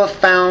 Noah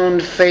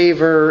found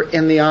favor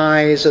in the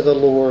eyes of the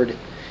Lord.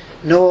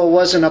 Noah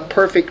wasn't a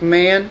perfect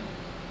man,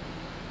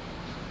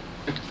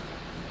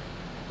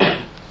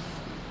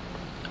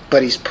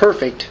 but he's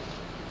perfect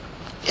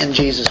in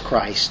Jesus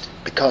Christ,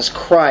 because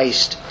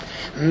Christ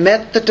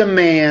met the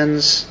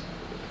demands.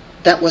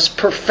 That was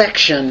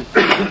perfection.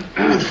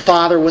 The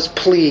Father was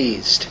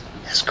pleased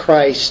as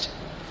Christ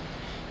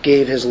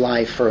gave his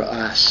life for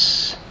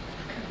us.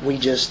 We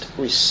just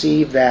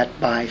receive that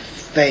by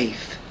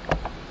faith.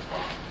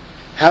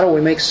 How do we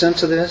make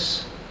sense of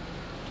this?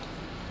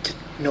 Did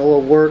Noah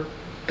work,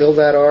 build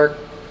that ark,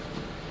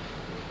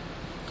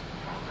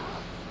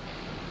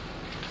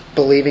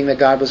 believing that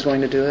God was going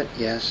to do it?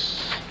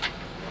 Yes.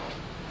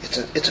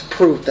 It's a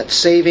proof that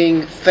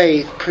saving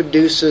faith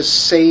produces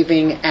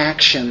saving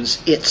actions.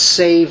 It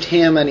saved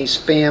him and his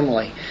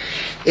family.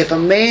 If a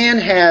man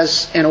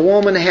and a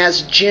woman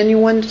has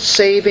genuine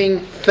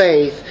saving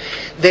faith,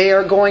 they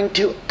are going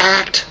to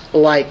act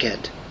like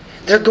it.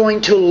 They're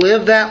going to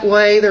live that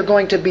way. They're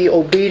going to be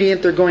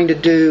obedient. They're going to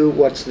do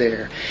what's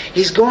there.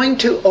 He's going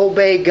to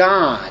obey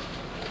God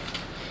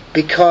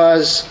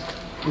because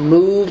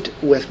moved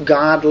with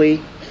godly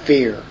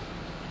fear.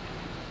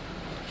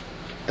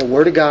 The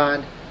Word of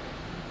God,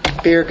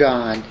 fear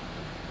God,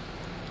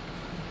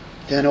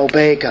 then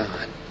obey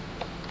God.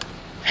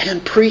 And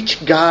then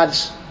preach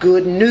God's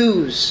good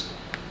news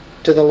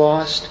to the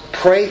lost.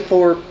 Pray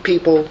for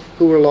people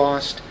who are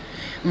lost.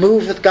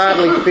 Move with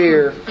godly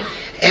fear.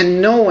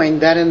 And knowing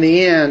that in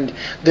the end,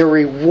 the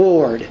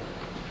reward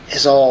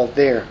is all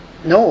there.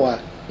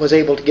 Noah was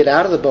able to get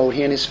out of the boat,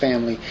 he and his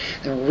family,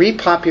 and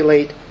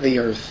repopulate the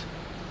earth.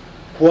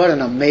 What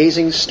an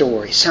amazing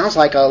story. Sounds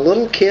like a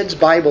little kid's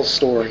Bible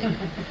story.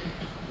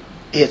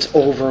 It's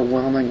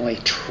overwhelmingly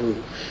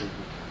true.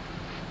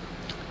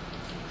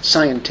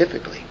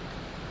 Scientifically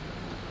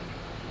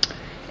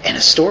and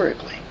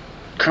historically,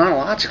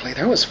 chronologically,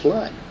 there was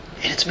flood.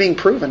 And it's being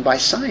proven by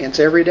science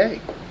every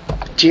day.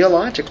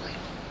 Geologically.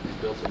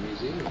 They built a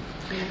museum.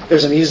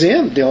 There's a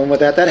museum dealing with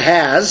that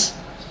has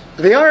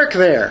the ark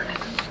there.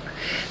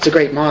 It's a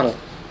great model.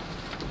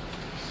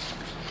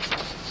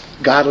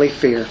 Godly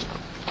fear,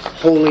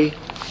 holy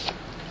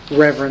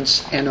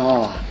reverence and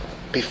awe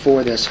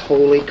before this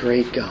holy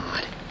great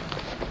God.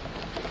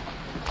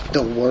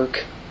 The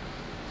work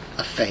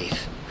of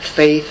faith.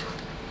 Faith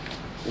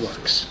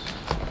works.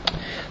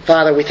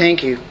 Father, we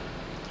thank you.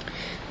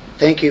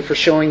 Thank you for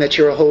showing that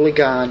you're a holy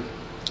God.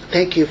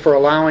 Thank you for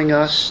allowing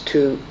us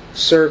to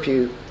serve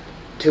you,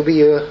 to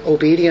be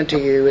obedient to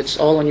you. It's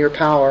all in your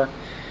power,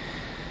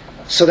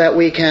 so that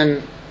we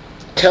can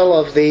tell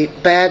of the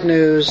bad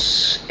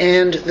news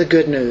and the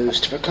good news,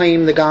 to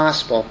proclaim the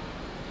gospel.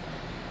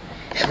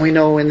 And we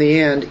know in the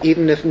end,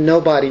 even if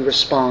nobody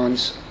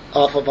responds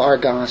off of our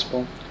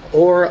gospel,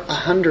 or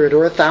 100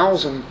 or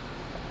 1,000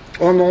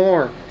 or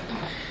more,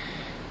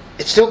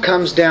 it still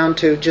comes down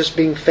to just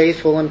being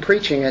faithful and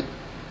preaching it,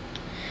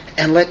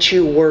 and let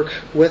you work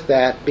with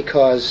that,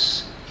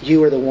 because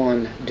you are the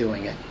one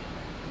doing it.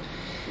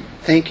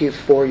 Thank you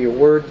for your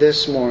word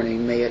this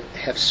morning. May it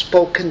have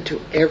spoken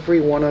to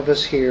every one of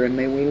us here, and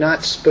may we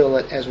not spill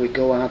it as we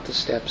go out the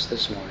steps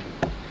this morning.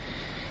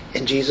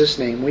 In Jesus'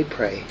 name we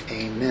pray.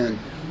 Amen.